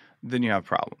pig? Then you have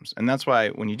problems. And that's why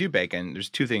when you do bacon, there's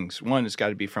two things. One, it's got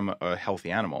to be from a healthy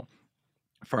animal.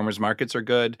 Farmers markets are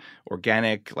good.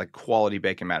 Organic, like quality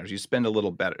bacon matters. You spend a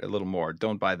little more.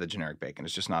 Don't buy the generic bacon.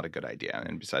 It's just not a good idea.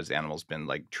 And besides, the animal's been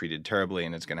like treated terribly,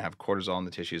 and it's going to have cortisol in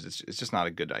the tissues. It's just not a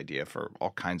good idea for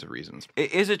all kinds of reasons.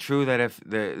 Is it true that if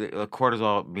the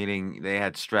cortisol, meaning they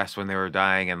had stress when they were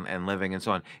dying and living and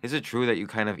so on, is it true that you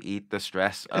kind of eat the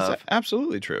stress of? It's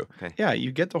absolutely true. Okay. Yeah,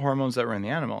 you get the hormones that were in the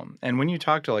animal. And when you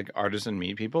talk to like artisan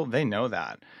meat people, they know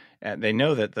that. And they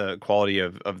know that the quality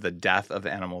of the death of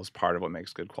the animal is part of what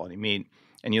makes good quality meat.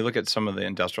 And you look at some of the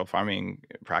industrial farming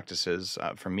practices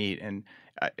for meat, and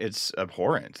it's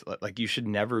abhorrent. Like you should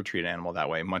never treat an animal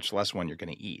that way, much less one you're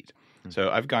going to eat. Mm-hmm.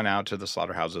 So I've gone out to the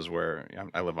slaughterhouses where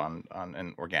I live on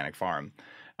an organic farm.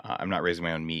 I'm not raising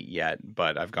my own meat yet,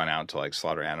 but I've gone out to like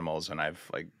slaughter animals, and I've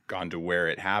like gone to where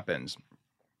it happens.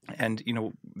 And, you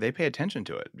know, they pay attention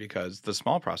to it because the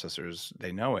small processors,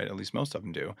 they know it, at least most of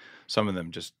them do. Some of them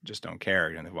just don't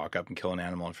care. You know, they walk up and kill an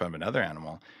animal in front of another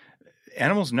animal.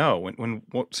 Animals know when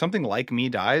something like me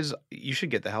dies, you should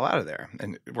get the hell out of there.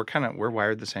 And we're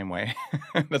wired the same way.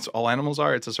 That's all animals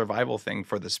are. It's a survival thing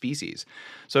for the species.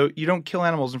 So you don't kill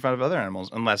animals in front of other animals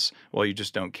unless, well, you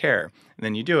just don't care. And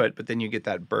then you do it, but then you get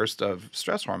that burst of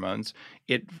stress hormones.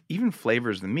 It even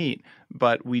flavors the meat,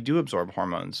 but we do absorb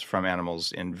hormones from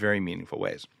animals in very meaningful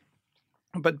ways.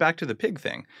 But back to the pig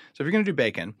thing. So if you're going to do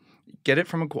bacon, get it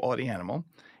from a quality animal,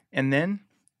 and then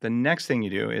the next thing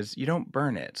you do is you don't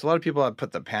burn it. So a lot of people have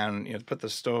put the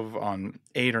stove on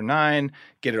 8 or 9,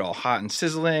 get it all hot and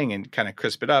sizzling and kind of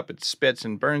crisp it up. It spits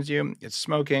and burns you. It's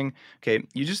smoking. Okay,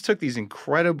 you just took these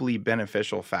incredibly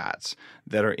beneficial fats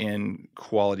that are in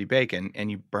quality bacon and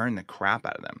you burn the crap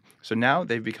out of them. So now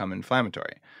they've become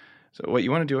inflammatory. So what you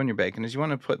want to do on your bacon is you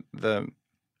want to put the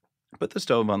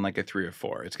stove on like a 3 or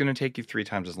 4. It's going to take you 3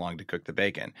 times as long to cook the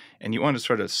bacon. And you want to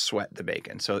sort of sweat the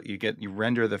bacon. So you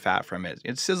render the fat from it.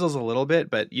 It sizzles a little bit,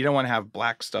 but you don't want to have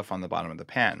black stuff on the bottom of the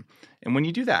pan. And when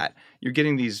you do that, you're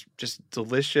getting these just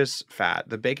delicious fat.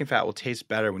 The bacon fat will taste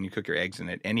better when you cook your eggs in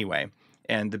it anyway.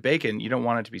 And the bacon, you don't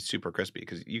want it to be super crispy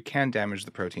because you can damage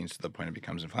the proteins to the point it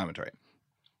becomes inflammatory.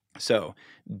 So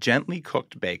gently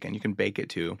cooked bacon, you can bake it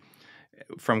too,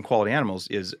 from quality animals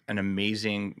is an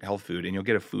amazing health food, and you'll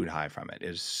get a food high from it. It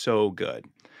is so good.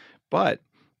 But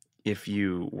if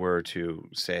you were to,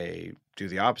 say, do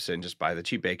the opposite and just buy the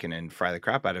cheap bacon and fry the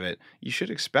crap out of it, you should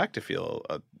expect to feel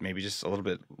maybe just a little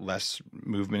bit less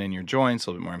movement in your joints, a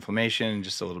little bit more inflammation,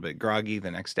 just a little bit groggy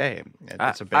the next day.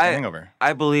 It's a big hangover.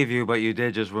 I believe you, but you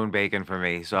did just ruin bacon for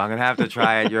me. So I'm going to have to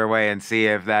try it your way and see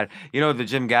if that, the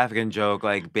Jim Gaffigan joke,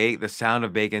 like the sound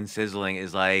of bacon sizzling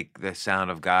is like the sound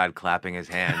of God clapping his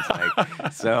hands.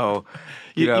 Like, so...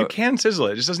 You can sizzle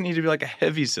it. It just doesn't need to be like a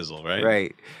heavy sizzle, right?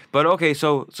 Right. But okay,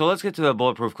 so let's get to the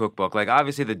Bulletproof Cookbook. Like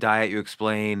obviously the diet you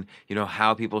explain,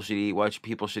 how people should eat, what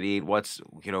people should eat, what's,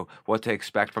 what to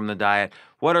expect from the diet.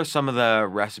 What are some of the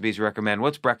recipes you recommend?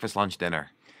 What's breakfast, lunch,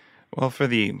 dinner? Well,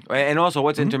 and also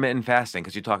what's intermittent fasting?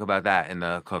 Because you talk about that in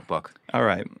the cookbook. All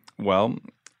right. Well,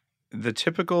 the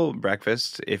typical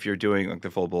breakfast, if you're doing like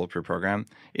the full Bulletproof program,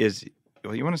 is...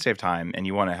 Well, you want to save time and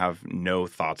you want to have no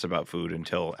thoughts about food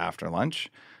until after lunch.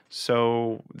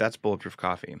 So that's Bulletproof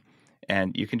coffee.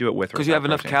 And you can do it with because you have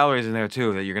enough calories in there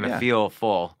too that you're going to feel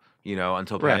full,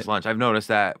 until past lunch. I've noticed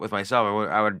that with myself.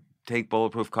 I would take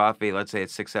Bulletproof coffee, let's say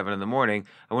it's 6, 7 in the morning.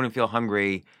 I wouldn't feel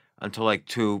hungry until like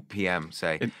 2 p.m.,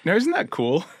 say. Now, isn't that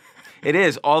cool? It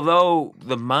is. Although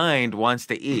the mind wants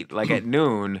to eat, like at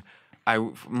noon,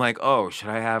 I'm like, oh, should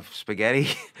I have spaghetti?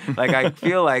 Like, I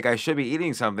feel like I should be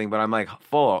eating something, but I'm like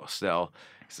full still.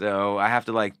 So I have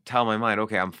to like tell my mind,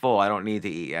 okay, I'm full. I don't need to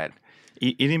eat yet.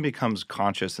 Eating becomes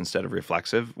conscious instead of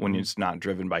reflexive when it's not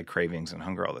driven by cravings and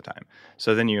hunger all the time.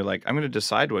 So then you're like, I'm going to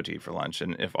decide what to eat for lunch.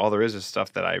 And if all there is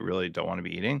stuff that I really don't want to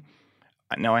be eating,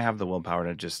 now I have the willpower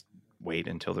to just wait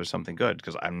until there's something good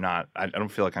because I don't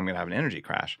feel like I'm going to have an energy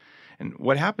crash. And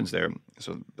what happens there,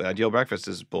 so the ideal breakfast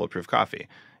is Bulletproof coffee.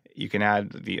 You can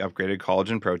add the upgraded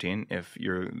collagen protein if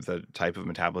you're the type of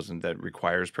metabolism that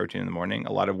requires protein in the morning.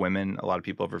 A lot of women, a lot of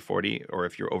people over 40, or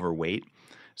if you're overweight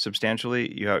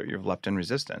substantially, you're leptin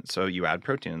resistant. So you add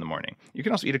protein in the morning. You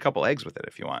can also eat a couple eggs with it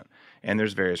if you want. And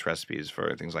there's various recipes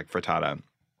for things like frittata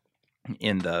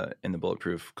in the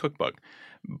Bulletproof cookbook.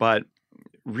 But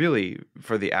really,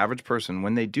 for the average person,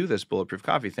 when they do this Bulletproof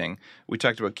coffee thing, we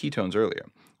talked about ketones earlier.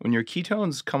 When your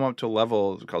ketones come up to a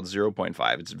level called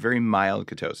 0.5, it's very mild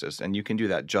ketosis, and you can do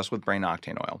that just with brain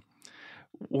octane oil.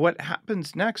 what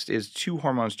happens next is two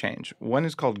hormones change. One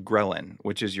is called ghrelin,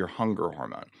 which is your hunger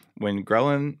hormone. When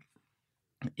ghrelin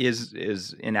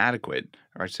is inadequate,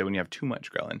 or I say when you have too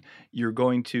much ghrelin, you're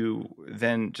going to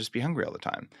then just be hungry all the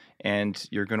time, and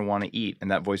you're going to want to eat,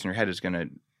 and that voice in your head is going to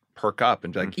perk up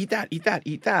and be like, eat that, eat that,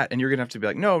 eat that, and you're going to have to be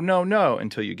like, no, no, no,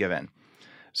 until you give in.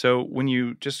 So when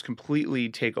you just completely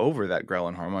take over that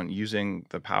ghrelin hormone using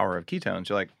the power of ketones,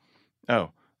 you're like,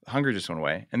 oh, hunger just went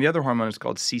away. And the other hormone is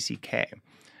called CCK,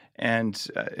 and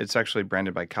it's actually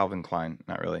branded by Calvin Klein,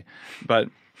 not really, but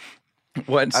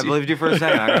I believed you for a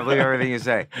second. I believe everything you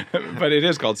say. But it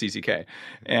is called CCK.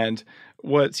 And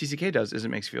what CCK does is it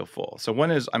makes you feel full. So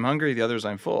one is I'm hungry, the other is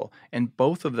I'm full. And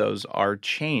both of those are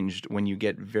changed when you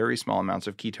get very small amounts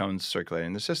of ketones circulating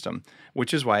in the system,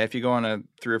 which is why if you go on a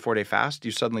 3 or 4 day fast,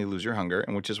 you suddenly lose your hunger.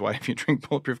 And which is why if you drink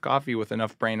Bulletproof coffee with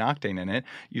enough brain octane in it,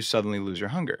 you suddenly lose your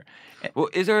hunger. Well,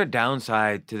 is there a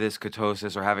downside to this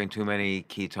ketosis or having too many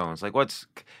ketones? Like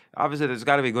obviously there's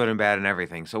got to be good and bad in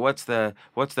everything. So what's the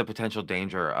potential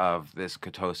danger of this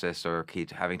ketosis or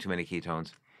having too many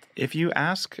ketones? If you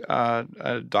ask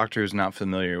a doctor who's not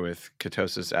familiar with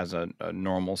ketosis as a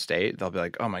normal state, they'll be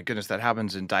like, oh my goodness, that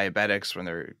happens in diabetics when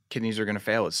their kidneys are going to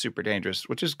fail. It's super dangerous,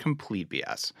 which is complete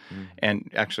BS.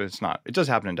 And actually, it's not. It does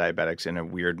happen in diabetics in a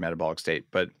weird metabolic state,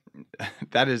 but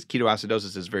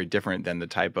ketoacidosis is very different than the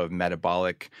type of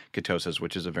metabolic ketosis,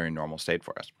 which is a very normal state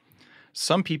for us.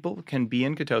 Some people can be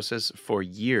in ketosis for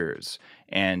years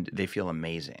and they feel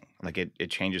amazing. Like it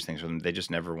changes things for them. They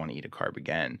just never want to eat a carb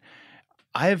again.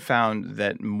 I have found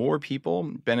that more people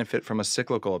benefit from a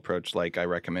cyclical approach like I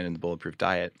recommend in the Bulletproof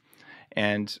diet.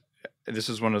 And this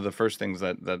is one of the first things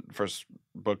that first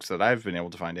books that I've been able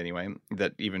to find anyway,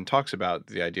 that even talks about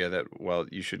the idea that, well,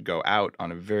 you should go out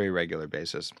on a very regular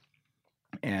basis.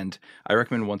 And I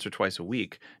recommend once or twice a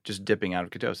week just dipping out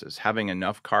of ketosis, having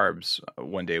enough carbs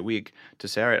one day a week to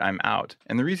say, all right, I'm out.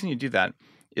 And the reason you do that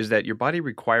is that your body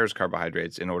requires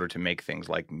carbohydrates in order to make things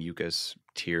like mucus,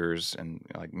 tears, and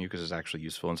like mucus is actually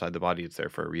useful inside the body. It's there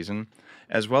for a reason,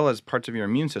 as well as parts of your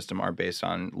immune system are based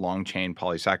on long-chain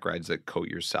polysaccharides that coat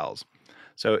your cells.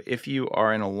 So if you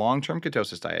are in a long-term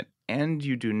ketosis diet and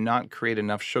you do not create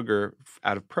enough sugar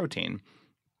out of protein,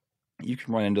 you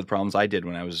can run into the problems I did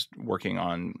when I was working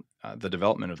on the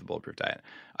development of the Bulletproof diet.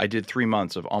 I did 3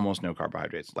 months of almost no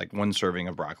carbohydrates, like 1 serving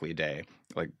of broccoli a day.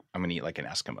 Like I'm going to eat like an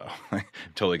Eskimo.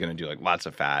 Totally going to do like lots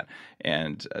of fat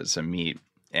and some meat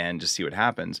and just see what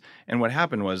happens. And what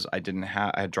happened was I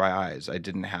had dry eyes. I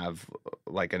didn't have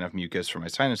like enough mucus for my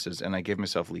sinuses, and I gave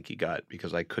myself leaky gut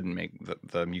because I couldn't make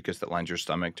the mucus that lines your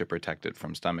stomach to protect it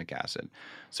from stomach acid.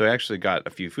 So I actually got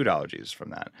a few food allergies from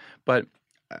that. But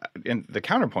and the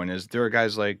counterpoint is there are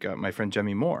guys like my friend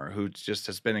Jemmy Moore, who just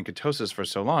has been in ketosis for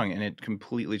so long, and it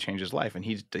completely changed his life, and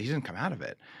he didn't come out of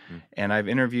it. And I've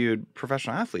interviewed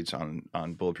professional athletes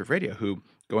on Bulletproof Radio who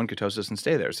go in ketosis and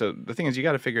stay there. So the thing is, you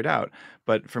got to figure it out.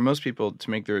 But for most people, to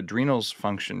make their adrenals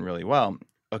function really well,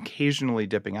 occasionally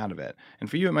dipping out of it. And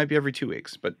for you, it might be every 2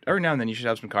 weeks. But every now and then you should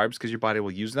have some carbs because your body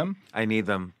will use them. I need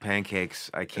them.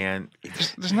 Pancakes. I can't.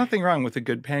 There's nothing wrong with a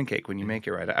good pancake when you make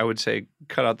it right. I would say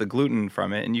cut out the gluten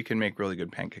from it and you can make really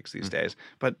good pancakes these days.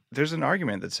 But there's an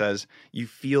argument that says you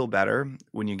feel better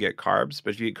when you get carbs.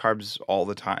 But if you eat carbs all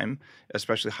the time,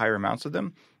 especially higher amounts of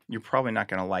them, you're probably not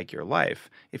going to like your life.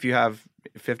 If you have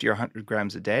 50 or 100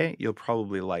 grams a day, you'll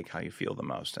probably like how you feel the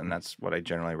most. And that's what I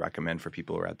generally recommend for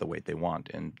people who are at the weight they want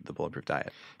in the Bulletproof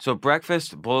diet. So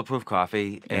breakfast, Bulletproof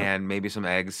coffee, and maybe some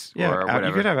eggs or whatever.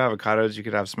 You could have avocados, you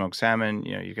could have smoked salmon,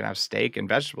 you can have steak and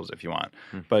vegetables if you want.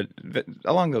 But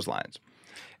along those lines.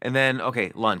 And then,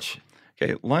 okay, lunch.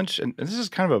 Okay, lunch, and this is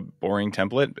kind of a boring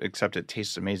template, except it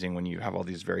tastes amazing when you have all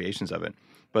these variations of it.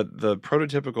 But the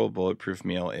prototypical Bulletproof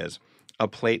meal is a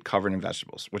plate covered in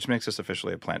vegetables, which makes this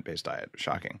officially a plant-based diet.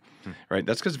 Shocking, right?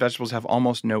 That's because vegetables have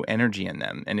almost no energy in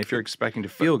them. And if you're expecting to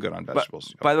feel good on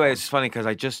vegetables. By the way, it's funny because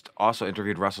I just also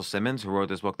interviewed Russell Simmons, who wrote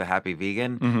this book, The Happy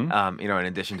Vegan, in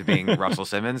addition to being Russell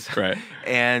Simmons. Right.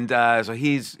 And so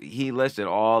he listed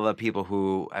all the people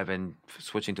who have been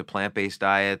switching to plant-based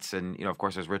diets. And, of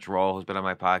course, there's Rich Roll, who's been on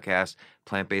my podcast,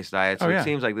 plant-based diets. So it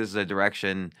seems like this is a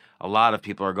direction a lot of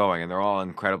people are going, and they're all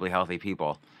incredibly healthy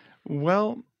people.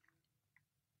 Well,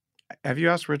 have you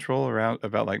asked Rich Roll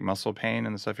about like muscle pain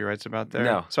and the stuff he writes about there?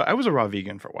 No. So I was a raw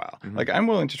vegan for a while. Like I'm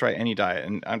willing to try any diet,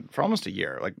 and for almost a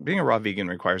year. Like being a raw vegan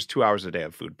requires 2 hours a day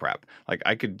of food prep. Like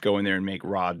I could go in there and make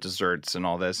raw desserts and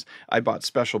all this. I bought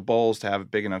special bowls to have a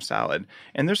big enough salad.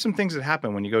 And there's some things that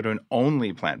happen when you go to an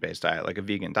only plant-based diet, like a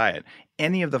vegan diet.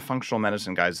 Any of the functional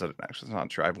medicine guys that actually it's not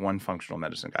true. I have one functional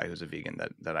medicine guy who's a vegan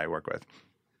that I work with.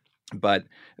 But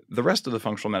the rest of the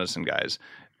functional medicine guys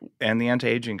and the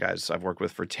anti-aging guys I've worked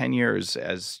with for 10 years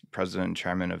as president and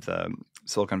chairman of the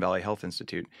Silicon Valley Health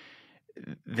Institute,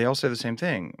 they all say the same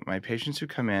thing. My patients who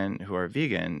come in who are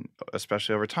vegan,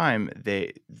 especially over time,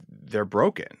 they're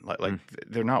broken. Like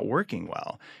they're not working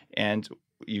well. And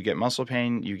you get muscle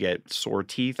pain, you get sore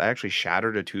teeth. I actually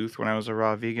shattered a tooth when I was a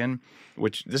raw vegan,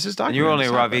 which this is documented. And you were only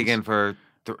a raw vegan for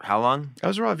how long? I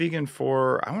was a raw vegan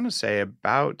for, I want to say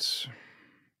about,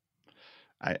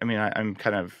 I'm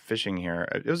kind of fishing here.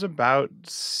 It was about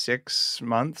 6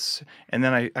 months. And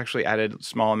then I actually added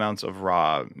small amounts of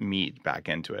raw meat back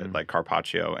into it, like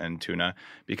carpaccio and tuna,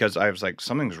 because I was like,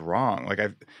 something's wrong. Like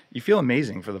you feel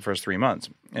amazing for the first 3 months.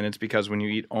 And it's because when you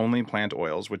eat only plant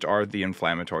oils, which are the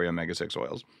inflammatory omega-6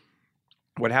 oils,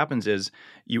 what happens is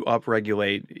you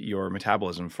upregulate your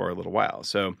metabolism for a little while.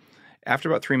 So after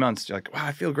about 3 months, you're like, wow,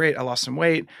 I feel great. I lost some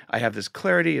weight. I have this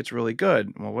clarity. It's really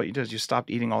good. Well, what you did is you stopped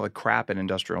eating all the crap in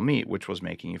industrial meat, which was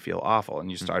making you feel awful,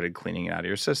 and you started cleaning it out of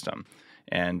your system.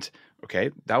 And, okay,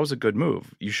 that was a good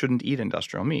move. You shouldn't eat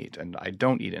industrial meat, and I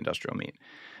don't eat industrial meat.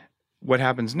 What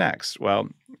happens next? Well,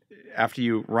 after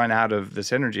you run out of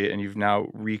this energy and you've now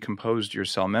recomposed your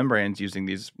cell membranes using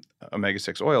these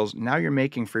omega-6 oils, now you're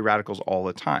making free radicals all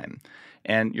the time.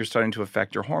 And you're starting to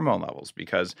affect your hormone levels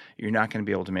because you're not going to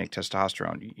be able to make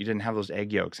testosterone. You didn't have those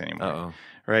egg yolks anymore,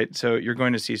 right? So you're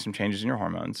going to see some changes in your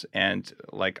hormones. And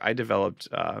like I developed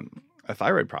a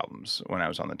thyroid problems when I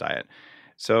was on the diet.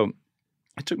 So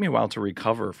it took me a while to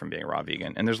recover from being a raw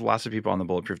vegan. And there's lots of people on the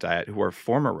Bulletproof diet who are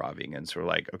former raw vegans who are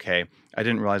like, okay, I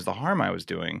didn't realize the harm I was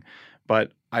doing,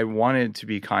 but I wanted to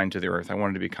be kind to the earth. I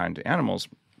wanted to be kind to animals.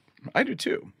 I do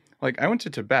too. Like I went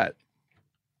to Tibet.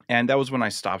 And that was when I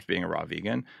stopped being a raw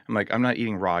vegan. I'm like, I'm not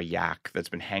eating raw yak that's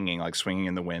been hanging, like swinging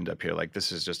in the wind up here. Like,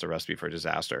 this is just a recipe for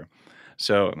disaster.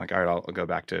 So I'm like, all right, I'll go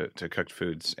back to cooked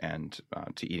foods and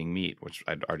to eating meat, which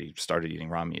I'd already started eating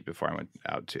raw meat before I went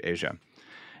out to Asia.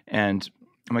 And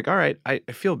I'm like, all right, I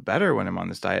feel better when I'm on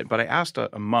this diet. But I asked a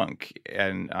monk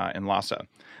in Lhasa.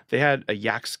 They had a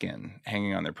yak skin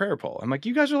hanging on their prayer pole. I'm like,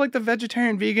 you guys are like the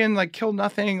vegetarian vegan, like kill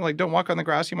nothing, like don't walk on the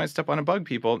grass, you might step on a bug,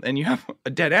 people. And you have a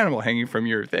dead animal hanging from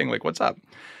your thing. Like, what's up?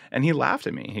 And he laughed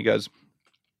at me. He goes,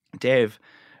 Dave,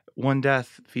 one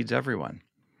death feeds everyone.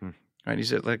 Right? He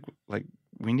said, like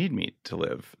we need meat to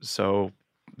live. So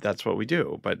that's what we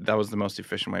do. But that was the most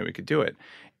efficient way we could do it.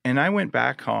 And I went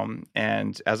back home,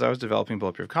 and as I was developing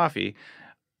Bulletproof Coffee,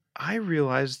 I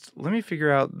realized, let me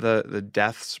figure out the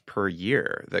deaths per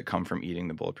year that come from eating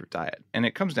the Bulletproof diet. And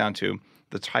it comes down to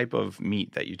the type of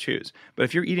meat that you choose. But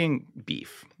if you're eating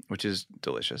beef, which is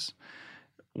delicious,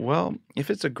 well,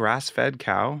 if it's a grass-fed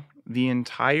cow, the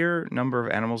entire number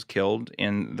of animals killed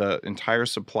in the entire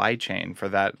supply chain for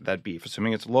that beef,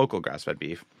 assuming it's local grass-fed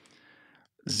beef,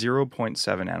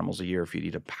 0.7 animals a year if you'd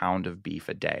eat a pound of beef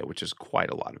a day, which is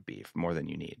quite a lot of beef, more than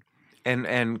you need.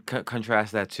 And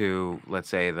contrast that to, let's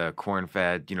say, the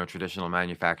corn-fed, traditional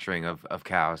manufacturing of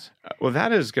cows. Well,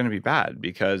 that is going to be bad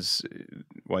because,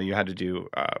 well, you had to do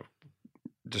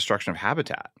destruction of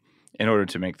habitat in order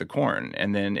to make the corn.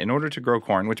 And then in order to grow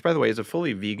corn, which, by the way, is a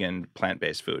fully vegan,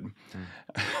 plant-based food,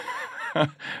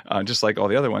 just like all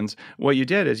the other ones, what you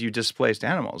did is you displaced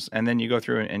animals. And then you go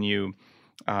through and you,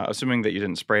 assuming that you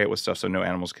didn't spray it with stuff so no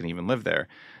animals can even live there,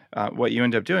 what you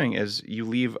end up doing is you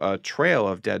leave a trail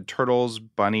of dead turtles,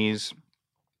 bunnies,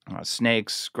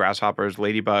 snakes, grasshoppers,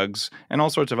 ladybugs, and all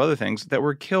sorts of other things that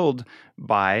were killed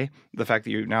by the fact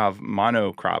that you now have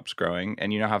monocrops growing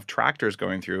and you now have tractors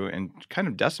going through and kind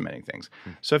of decimating things.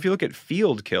 So if you look at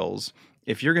field kills,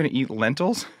 if you're going to eat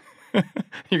lentils,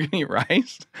 you're going to eat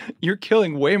rice, you're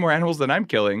killing way more animals than I'm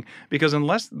killing because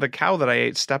unless the cow that I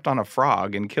ate stepped on a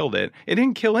frog and killed it, it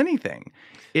didn't kill anything.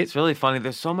 It's really funny.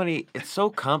 There's so many. It's so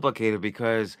complicated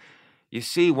because you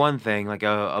see one thing, like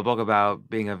a book about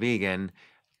being a vegan,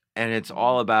 and it's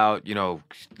all about,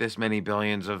 this many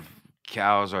billions of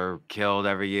cows are killed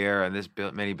every year and this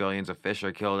many billions of fish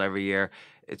are killed every year.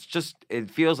 It's just, it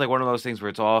feels like one of those things where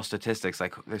it's all statistics.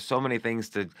 Like there's so many things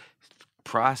to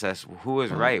process. Who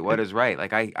is right? What is right?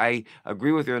 Like I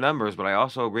agree with your numbers, but I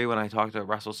also agree when I talk to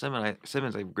Russell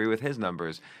Simmons, I agree with his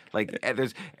numbers. Like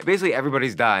there's basically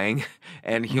everybody's dying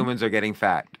and humans are getting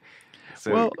fat.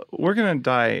 So, well, we're going to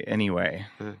die anyway.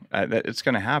 It's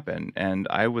going to happen. And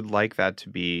I would like that to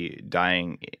be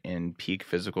dying in peak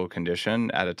physical condition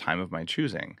at a time of my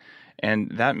choosing. And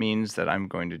that means that I'm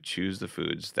going to choose the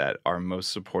foods that are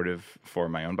most supportive for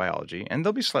my own biology. And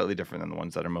they'll be slightly different than the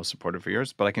ones that are most supportive for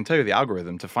yours. But I can tell you the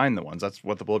algorithm to find the ones. That's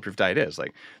what the Bulletproof diet is.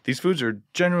 Like, these foods are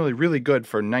generally really good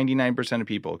for 99% of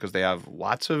people because they have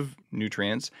lots of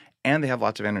nutrients and they have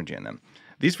lots of energy in them.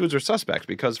 these foods are suspect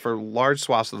because for large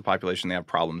swaths of the population, they have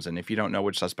problems. And if you don't know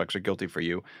which suspects are guilty for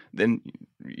you, then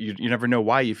you never know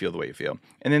why you feel the way you feel.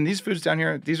 And then these foods down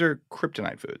here, these are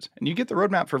kryptonite foods. And you get the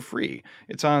roadmap for free.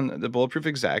 It's on the Bulletproof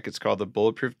Exec. It's called the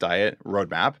Bulletproof Diet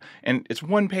Roadmap. And it's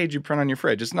one page you print on your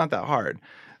fridge. It's not that hard.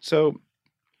 So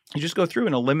you just go through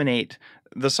and eliminate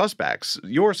the suspects,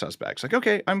 your suspects. Like,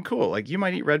 okay, I'm cool. Like, you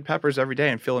might eat red peppers every day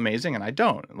and feel amazing, and I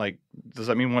don't. Like, does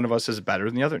that mean one of us is better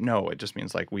than the other? No, it just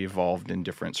means, like, we evolved in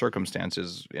different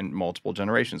circumstances in multiple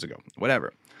generations ago.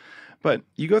 Whatever. But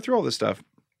you go through all this stuff,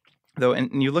 though,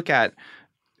 and you look at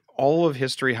all of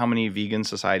history, how many vegan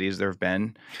societies there have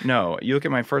been. No, you look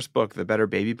at my first book, The Better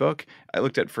Baby Book. I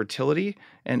looked at fertility,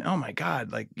 and oh my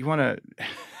God, like, you want to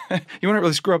you want to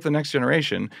really screw up the next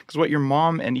generation, because what your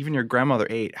mom and even your grandmother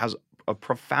ate has a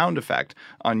profound effect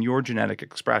on your genetic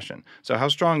expression. So how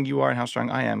strong you are and how strong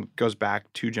I am goes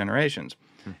back 2 generations.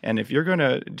 And if you're going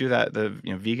to do that, the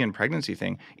vegan pregnancy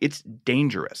thing, it's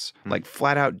dangerous, like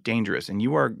flat out dangerous. And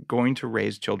you are going to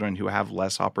raise children who have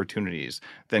less opportunities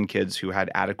than kids who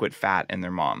had adequate fat in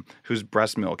their mom, whose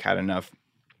breast milk had enough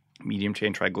medium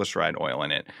chain triglyceride oil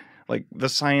in it. Like, the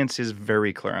science is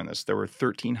very clear on this. There were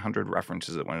 1,300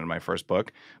 references that went into my first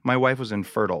book. My wife was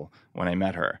infertile when I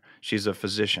met her. She's a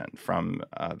physician from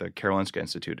the Karolinska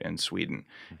Institute in Sweden.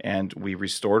 And we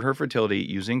restored her fertility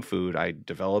using food. I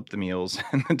developed the meals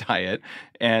and the diet.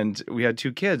 And we had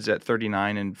 2 kids at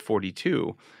 39 and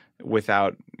 42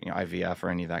 without IVF or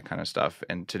any of that kind of stuff.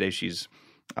 And today she's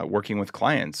working with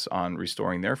clients on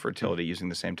restoring their fertility using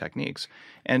the same techniques.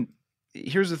 And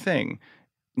here's the thing.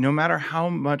 No matter how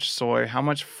much soy, how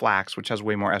much flax, which has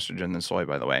way more estrogen than soy,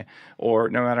 by the way, or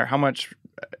no matter how much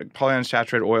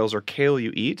polyunsaturated oils or kale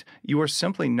you eat, you are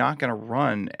simply not going to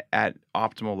run at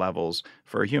optimal levels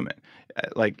for a human.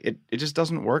 Like, it just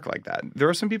doesn't work like that. There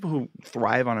are some people who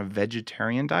thrive on a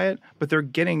vegetarian diet, but they're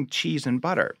getting cheese and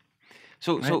butter.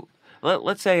 So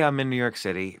let's say I'm in New York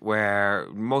City, where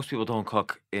most people don't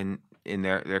cook in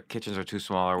their kitchens are too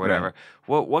small or whatever.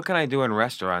 Right. What can I do in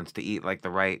restaurants to eat like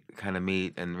the right kind of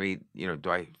meat and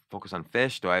do I focus on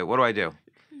fish? What do I do?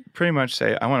 Pretty much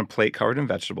say, I want a plate covered in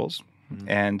vegetables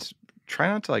and try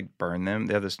not to like burn them.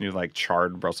 They have this new like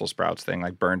charred Brussels sprouts thing.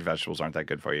 Like, burned vegetables aren't that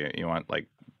good for you. You want like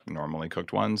normally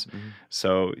cooked ones.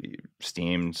 So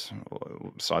steamed,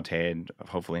 sauteed,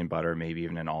 hopefully in butter, maybe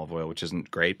even in olive oil, which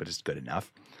isn't great, but it's good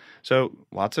enough. So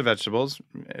lots of vegetables.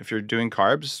 If you're doing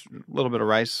carbs, a little bit of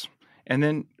rice. And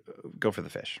then go for the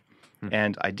fish.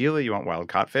 And ideally, you want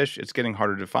wild-caught fish. It's getting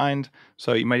harder to find,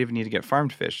 so you might even need to get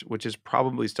farmed fish, which is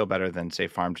probably still better than, say,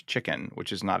 farmed chicken,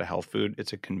 which is not a health food.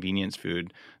 It's a convenience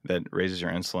food that raises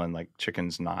your insulin. Like,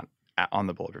 chicken's not on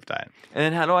the Bulletproof diet. And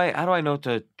then how do I know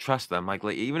to trust them? Like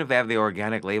even if they have the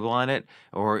organic label on it,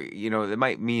 or it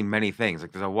might mean many things.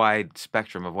 Like, there's a wide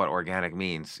spectrum of what organic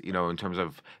means, in terms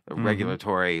of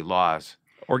regulatory laws.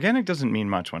 Organic doesn't mean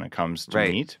much when it comes to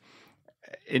meat.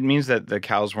 It means that the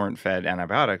cows weren't fed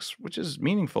antibiotics, which is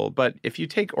meaningful. But if you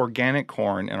take organic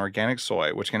corn and organic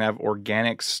soy, which can have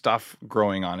organic stuff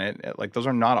growing on it, like, those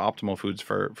are not optimal foods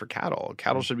for cattle.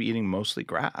 Cattle should be eating mostly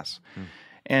grass.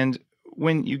 And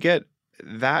when you get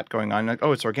that going on, like,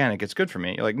 oh, it's organic, it's good for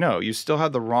me. You're like, no, you still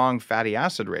have the wrong fatty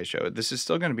acid ratio. This is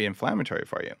still going to be inflammatory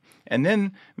for you. And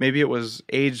then maybe it was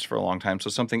aged for a long time,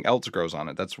 so something else grows on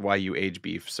it. That's why you age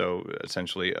beef. So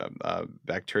essentially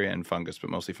bacteria and fungus, but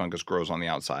mostly fungus, grows on the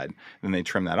outside. Then they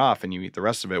trim that off and you eat the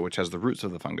rest of it, which has the roots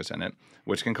of the fungus in it,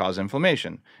 which can cause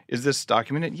inflammation. Is this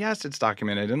documented? Yes, it's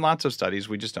documented in lots of studies.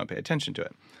 We just don't pay attention to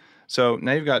it. So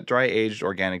now you've got dry aged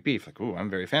organic beef. Like, ooh,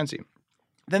 I'm very fancy.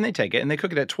 Then they take it and they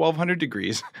cook it at 1,200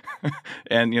 degrees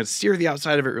and sear the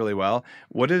outside of it really well.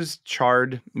 What does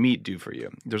charred meat do for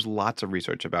you? There's lots of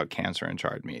research about cancer in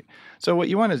charred meat. So what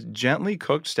you want is gently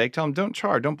cooked steak. Tell them, don't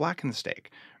char, don't blacken the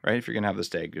steak, right? If you're going to have the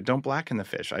steak, don't blacken the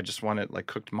fish. I just want it like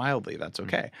cooked mildly. That's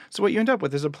okay. So what you end up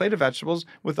with is a plate of vegetables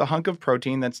with a hunk of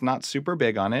protein that's not super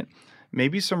big on it.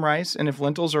 Maybe some rice, and if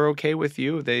lentils are okay with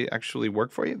you, if they actually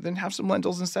work for you, then have some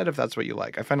lentils instead if that's what you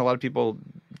like. I find a lot of people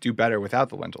do better without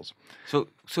the lentils. So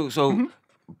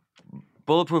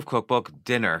Bulletproof Cookbook,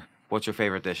 dinner, what's your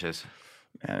favorite dishes?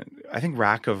 I think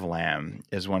rack of lamb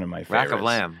is one of my favorites. Rack of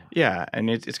lamb? Yeah, and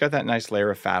it's got that nice layer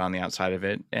of fat on the outside of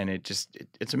it, and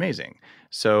it's amazing.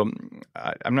 So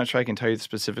I'm not sure I can tell you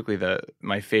specifically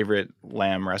my favorite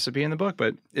lamb recipe in the book,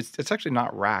 but it's actually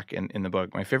not rack in the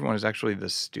book. My favorite one is actually the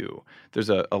stew. There's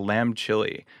a lamb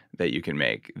chili that you can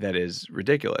make that is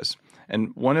ridiculous.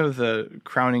 And one of the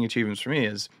crowning achievements for me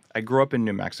is I grew up in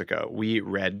New Mexico. We eat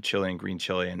red chili and green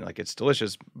chili, and like it's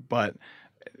delicious, but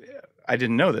I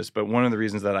didn't know this, but one of the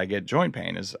reasons that I get joint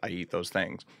pain is I eat those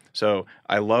things. So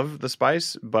I love the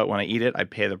spice, but when I eat it, I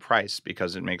pay the price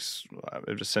because it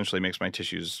essentially makes my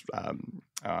tissues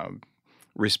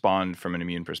respond from an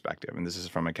immune perspective. And this is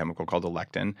from a chemical called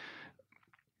lectin.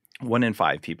 1 in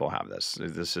 5 people have this.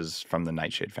 This is from the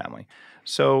nightshade family.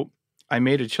 So I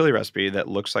made a chili recipe that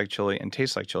looks like chili and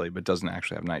tastes like chili, but doesn't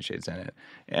actually have nightshades in it.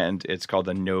 And it's called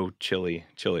the no chili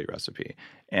recipe.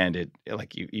 And it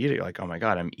like you eat it, you're like, oh my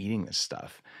God, I'm eating this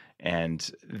stuff.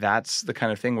 And that's the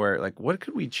kind of thing where, like, what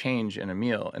could we change in a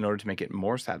meal in order to make it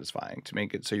more satisfying, to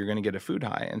make it so you're going to get a food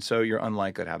high, and so you're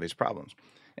unlikely to have these problems.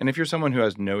 And if you're someone who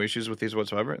has no issues with these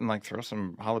whatsoever, and like throw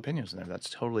some jalapenos in there, that's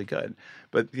totally good.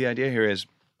 But the idea here is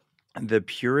the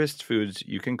purest foods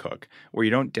you can cook, where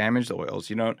you don't damage the oils,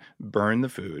 you don't burn the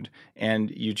food, and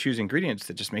you choose ingredients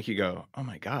that just make you go, oh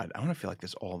my God, I want to feel like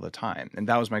this all the time. And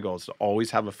that was my goal, is to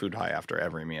always have a food high after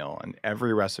every meal. And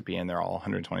every recipe, and they're all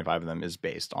 125 of them, is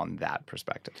based on that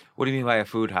perspective. What do you mean by a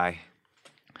food high?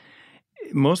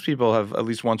 Most people have at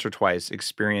least once or twice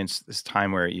experienced this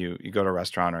time where you go to a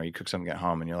restaurant or you cook something at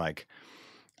home and you're like,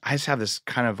 I just have this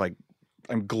kind of like,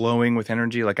 I'm glowing with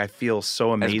energy. Like I feel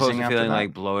so amazing. As opposed to after feeling that.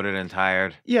 like bloated and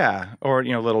tired. Yeah. Or,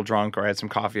 a little drunk, or I had some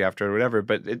coffee after or whatever,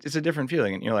 but it's a different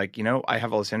feeling. And you're like, I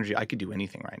have all this energy. I could do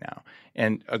anything right now.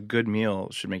 And a good meal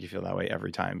should make you feel that way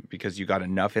every time, because you got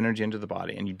enough energy into the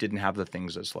body and you didn't have the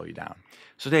things that slow you down.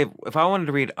 So Dave, if I wanted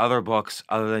to read other books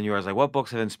other than yours, like what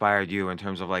books have inspired you in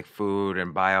terms of like food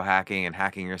and biohacking and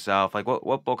hacking yourself? Like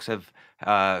what books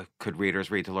could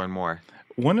readers read to learn more?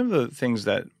 One of the things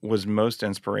that was most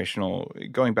inspirational,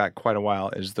 going back quite a while,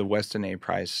 is the Weston A.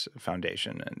 Price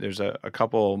Foundation. And there's a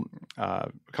couple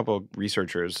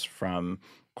researchers from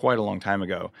quite a long time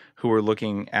ago who were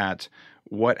looking at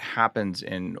what happens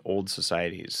in old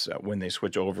societies when they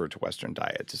switch over to Western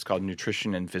diets. It's called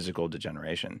nutrition and physical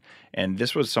degeneration. And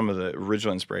this was some of the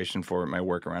original inspiration for my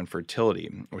work around fertility,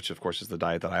 which of course is the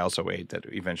diet that I also ate that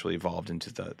eventually evolved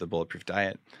into the Bulletproof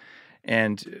diet.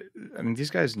 And I mean, these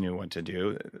guys knew what to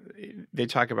do. They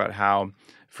talk about how,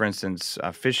 for instance,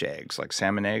 fish eggs, like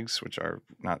salmon eggs, which are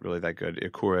not really that good.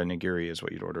 Ikura nigiri is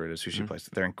what you'd order at a sushi place.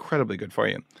 They're incredibly good for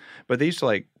you. But they used to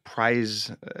like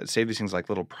save these things like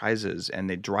little prizes, and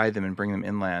they dry them and bring them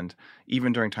inland,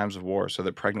 even during times of war, so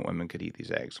that pregnant women could eat these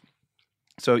eggs.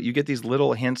 So you get these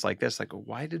little hints like this, like,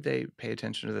 why did they pay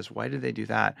attention to this? Why did they do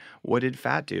that? What did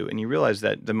fat do? And you realize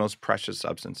that the most precious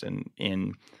substance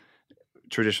in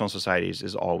traditional societies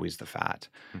is always the fat.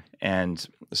 And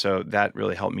so that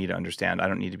really helped me to understand I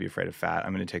don't need to be afraid of fat.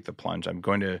 I'm going to take the plunge. I'm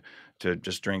going to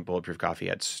just drink Bulletproof coffee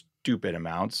at stupid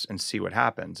amounts and see what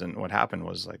happens. And what happened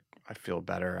was, like, I feel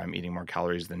better. I'm eating more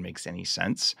calories than makes any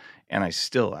sense. And I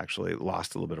still actually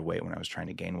lost a little bit of weight when I was trying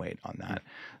to gain weight on that.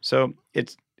 So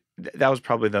that was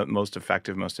probably the most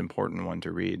effective, most important one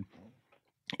to read.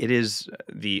 It is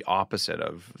the opposite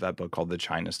of that book called The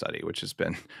China Study, which has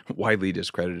been widely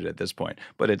discredited at this point,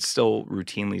 but it's still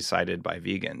routinely cited by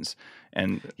vegans.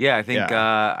 And yeah, I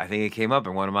think it came up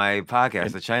in one of my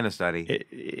podcasts, The China Study.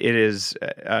 It is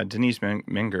Denise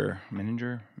Minger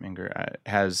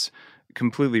has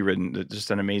completely written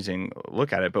just an amazing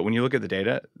look at it. But when you look at the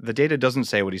data doesn't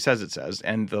say what he says it says,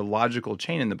 and the logical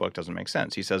chain in the book doesn't make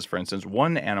sense. He says, for instance,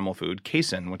 one animal food,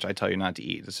 casein, which I tell you not to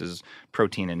eat, this is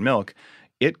protein in milk,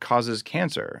 it causes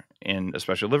cancer,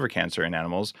 especially liver cancer in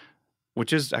animals,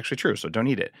 which is actually true, so don't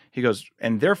eat it. He goes,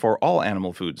 and therefore all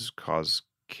animal foods cause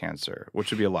cancer, which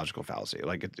would be a logical fallacy.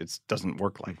 Like it doesn't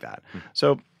work like that.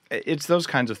 So it's those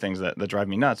kinds of things that drive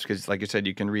me nuts, because like you said,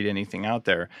 you can read anything out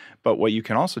there. But what you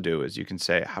can also do is you can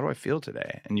say, how do I feel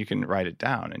today? And you can write it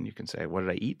down, and you can say, what did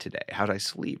I eat today? How did I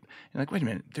sleep? And like, wait a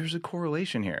minute, there's a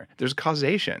correlation here. There's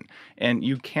causation. And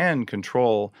you can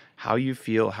control how you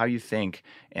feel, how you think,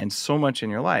 and so much in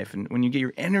your life. And when you get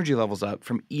your energy levels up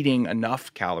from eating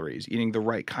enough calories, eating the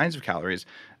right kinds of calories,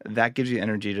 that gives you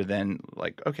energy to then,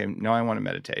 like, okay, now I want to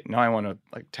meditate. Now I want to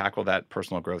like tackle that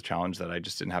personal growth challenge that I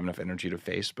just didn't have enough energy to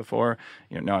face before.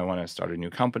 Now I want to start a new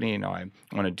company. Now I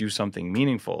want to do something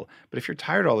meaningful. But if you're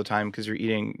tired all the time because you're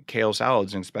eating kale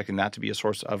salads and expecting that to be a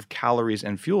source of calories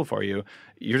and fuel for you,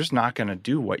 you're just not going to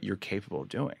do what you're capable of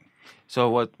doing. So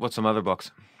what's some other books?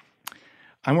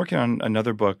 I'm working on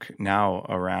another book now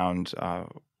around,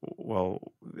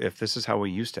 if this is how we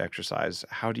used to exercise,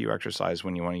 how do you exercise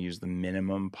when you want to use the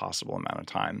minimum possible amount of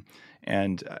time?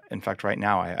 And in fact, right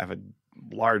now I have a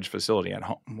large facility at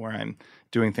home where I'm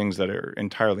doing things that are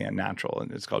entirely unnatural,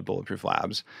 and it's called Bulletproof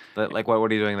Labs. But like, what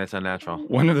are you doing that's unnatural?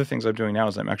 One of the things I'm doing now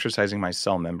is I'm exercising my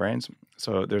cell membranes.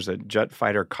 So there's a jet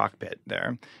fighter cockpit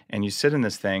there, and you sit in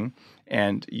this thing,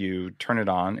 and you turn it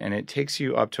on, and it takes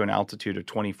you up to an altitude of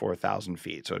 24,000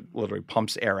 feet. So it literally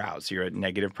pumps air out, so you're at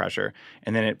negative pressure,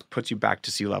 and then it puts you back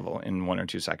to sea level in 1 or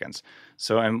 2 seconds.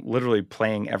 So I'm literally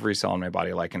playing every cell in my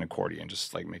body like an accordion,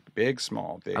 just like make big,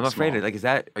 small, big, I'm afraid small.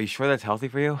 of, are you sure that's healthy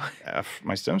for you?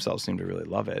 My stem cells seem to really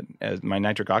love it. My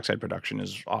nitric oxide production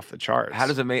is off the charts.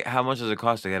 How much does it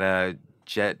cost to get a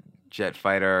jet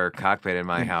fighter cockpit in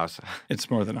my house? It's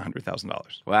more than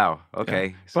 $100,000. Wow. Okay.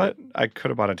 Yeah. But I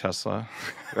could have bought a Tesla.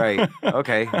 Right.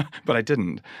 Okay. But I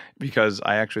didn't, because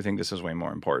I actually think this is way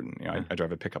more important. I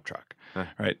drive a pickup truck,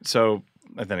 right? So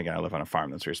then again, I live on a farm.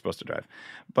 That's where you're supposed to drive.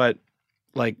 But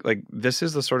like this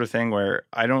is the sort of thing where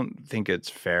I don't think it's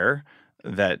fair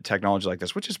that technology like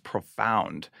this, which is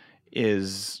profound,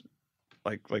 is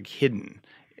like hidden.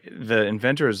 The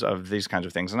inventors of these kinds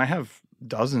of things, and I have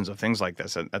dozens of things like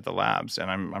this at the labs,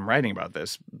 and I'm writing about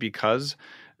this because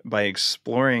by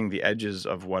exploring the edges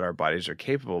of what our bodies are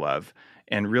capable of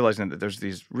and realizing that there's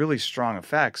these really strong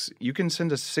effects, you can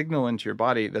send a signal into your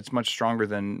body that's much stronger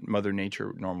than Mother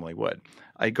Nature normally would.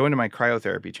 I go into my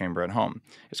cryotherapy chamber at home.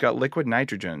 It's got liquid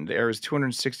nitrogen. The air is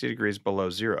 260 degrees below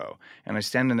zero, and I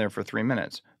stand in there for 3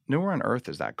 minutes. Nowhere on Earth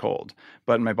is that cold.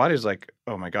 But my body's like,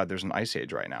 oh my God, there's an ice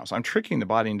age right now. So I'm tricking the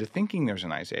body into thinking there's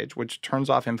an ice age, which turns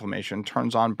off inflammation,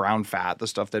 turns on brown fat, the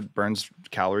stuff that burns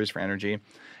calories for energy,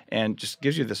 and just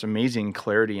gives you this amazing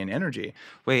clarity and energy.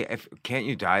 Wait, can't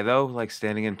you die though, like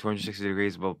standing in 260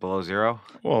 degrees below zero?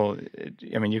 Well,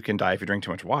 you can die if you drink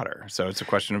too much water. So it's a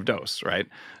question of dose, right?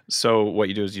 So what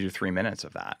you do is you do 3 minutes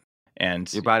of that.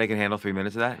 And your body can handle 3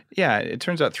 minutes of that? Yeah, it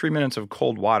turns out 3 minutes of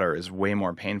cold water is way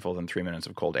more painful than 3 minutes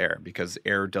of cold air because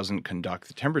air doesn't conduct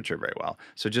the temperature very well.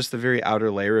 So just the very outer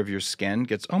layer of your skin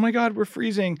gets, oh my God, we're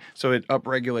freezing. So it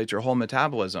upregulates your whole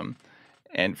metabolism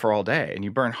and for all day. And you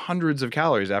burn hundreds of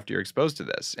calories after you're exposed to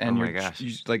this. And oh my gosh.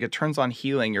 It turns on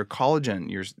healing, your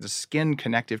collagen, the skin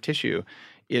connective tissue,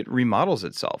 it remodels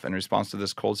itself in response to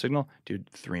this cold signal. Dude,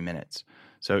 3 minutes.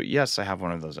 So yes, I have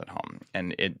one of those at home,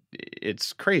 and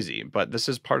it's crazy, but this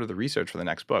is part of the research for the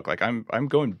next book. Like I'm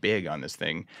going big on this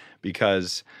thing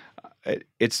because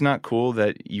it's not cool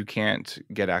that you can't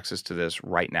get access to this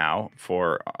right now.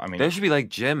 There should be like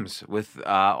gyms with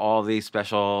all these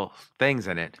special things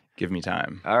in it. Give me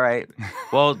time. All right.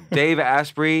 Well, Dave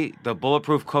Asprey, the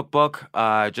Bulletproof Cookbook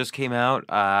just came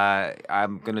out.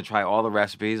 I'm gonna try all the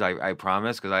recipes. I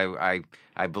promise, because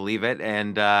I believe it.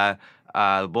 And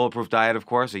the Bulletproof Diet, of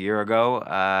course, a year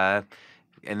ago.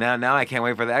 And now I can't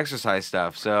wait for the exercise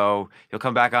stuff. So you'll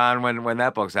come back on when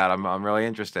that book's out. I'm really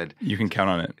interested. You can count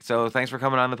on it. So thanks for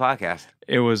coming on the podcast.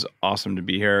 It was awesome to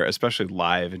be here, especially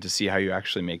live, and to see how you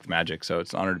actually make the magic. So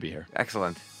it's an honor to be here.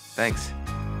 Excellent. Thanks.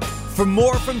 For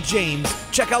more from James,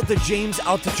 check out The James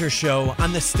Altucher Show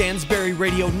on the Stansberry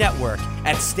Radio Network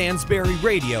at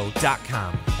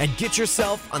stansberryradio.com and get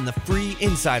yourself on the free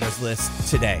insiders list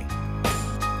today.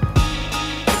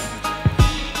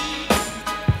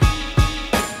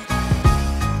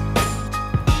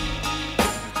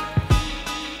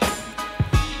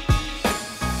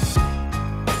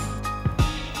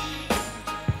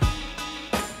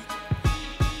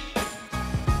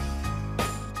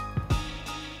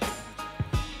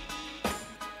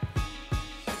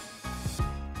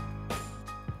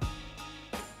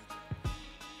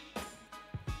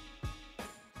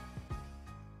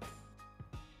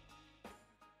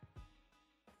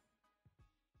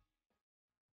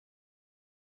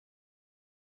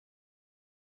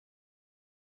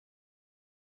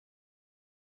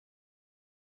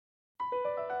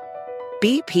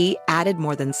 BP added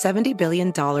more than $70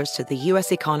 billion to the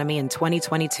U.S. economy in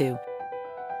 2022.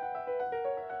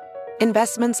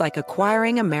 Investments like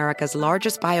acquiring America's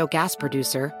largest biogas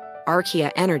producer,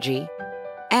 Archaea Energy,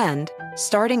 and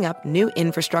starting up new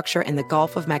infrastructure in the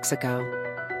Gulf of Mexico.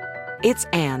 It's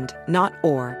and, not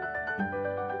or.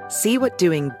 See what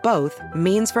doing both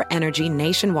means for energy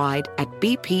nationwide at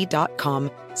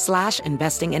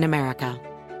bp.com/investing in America.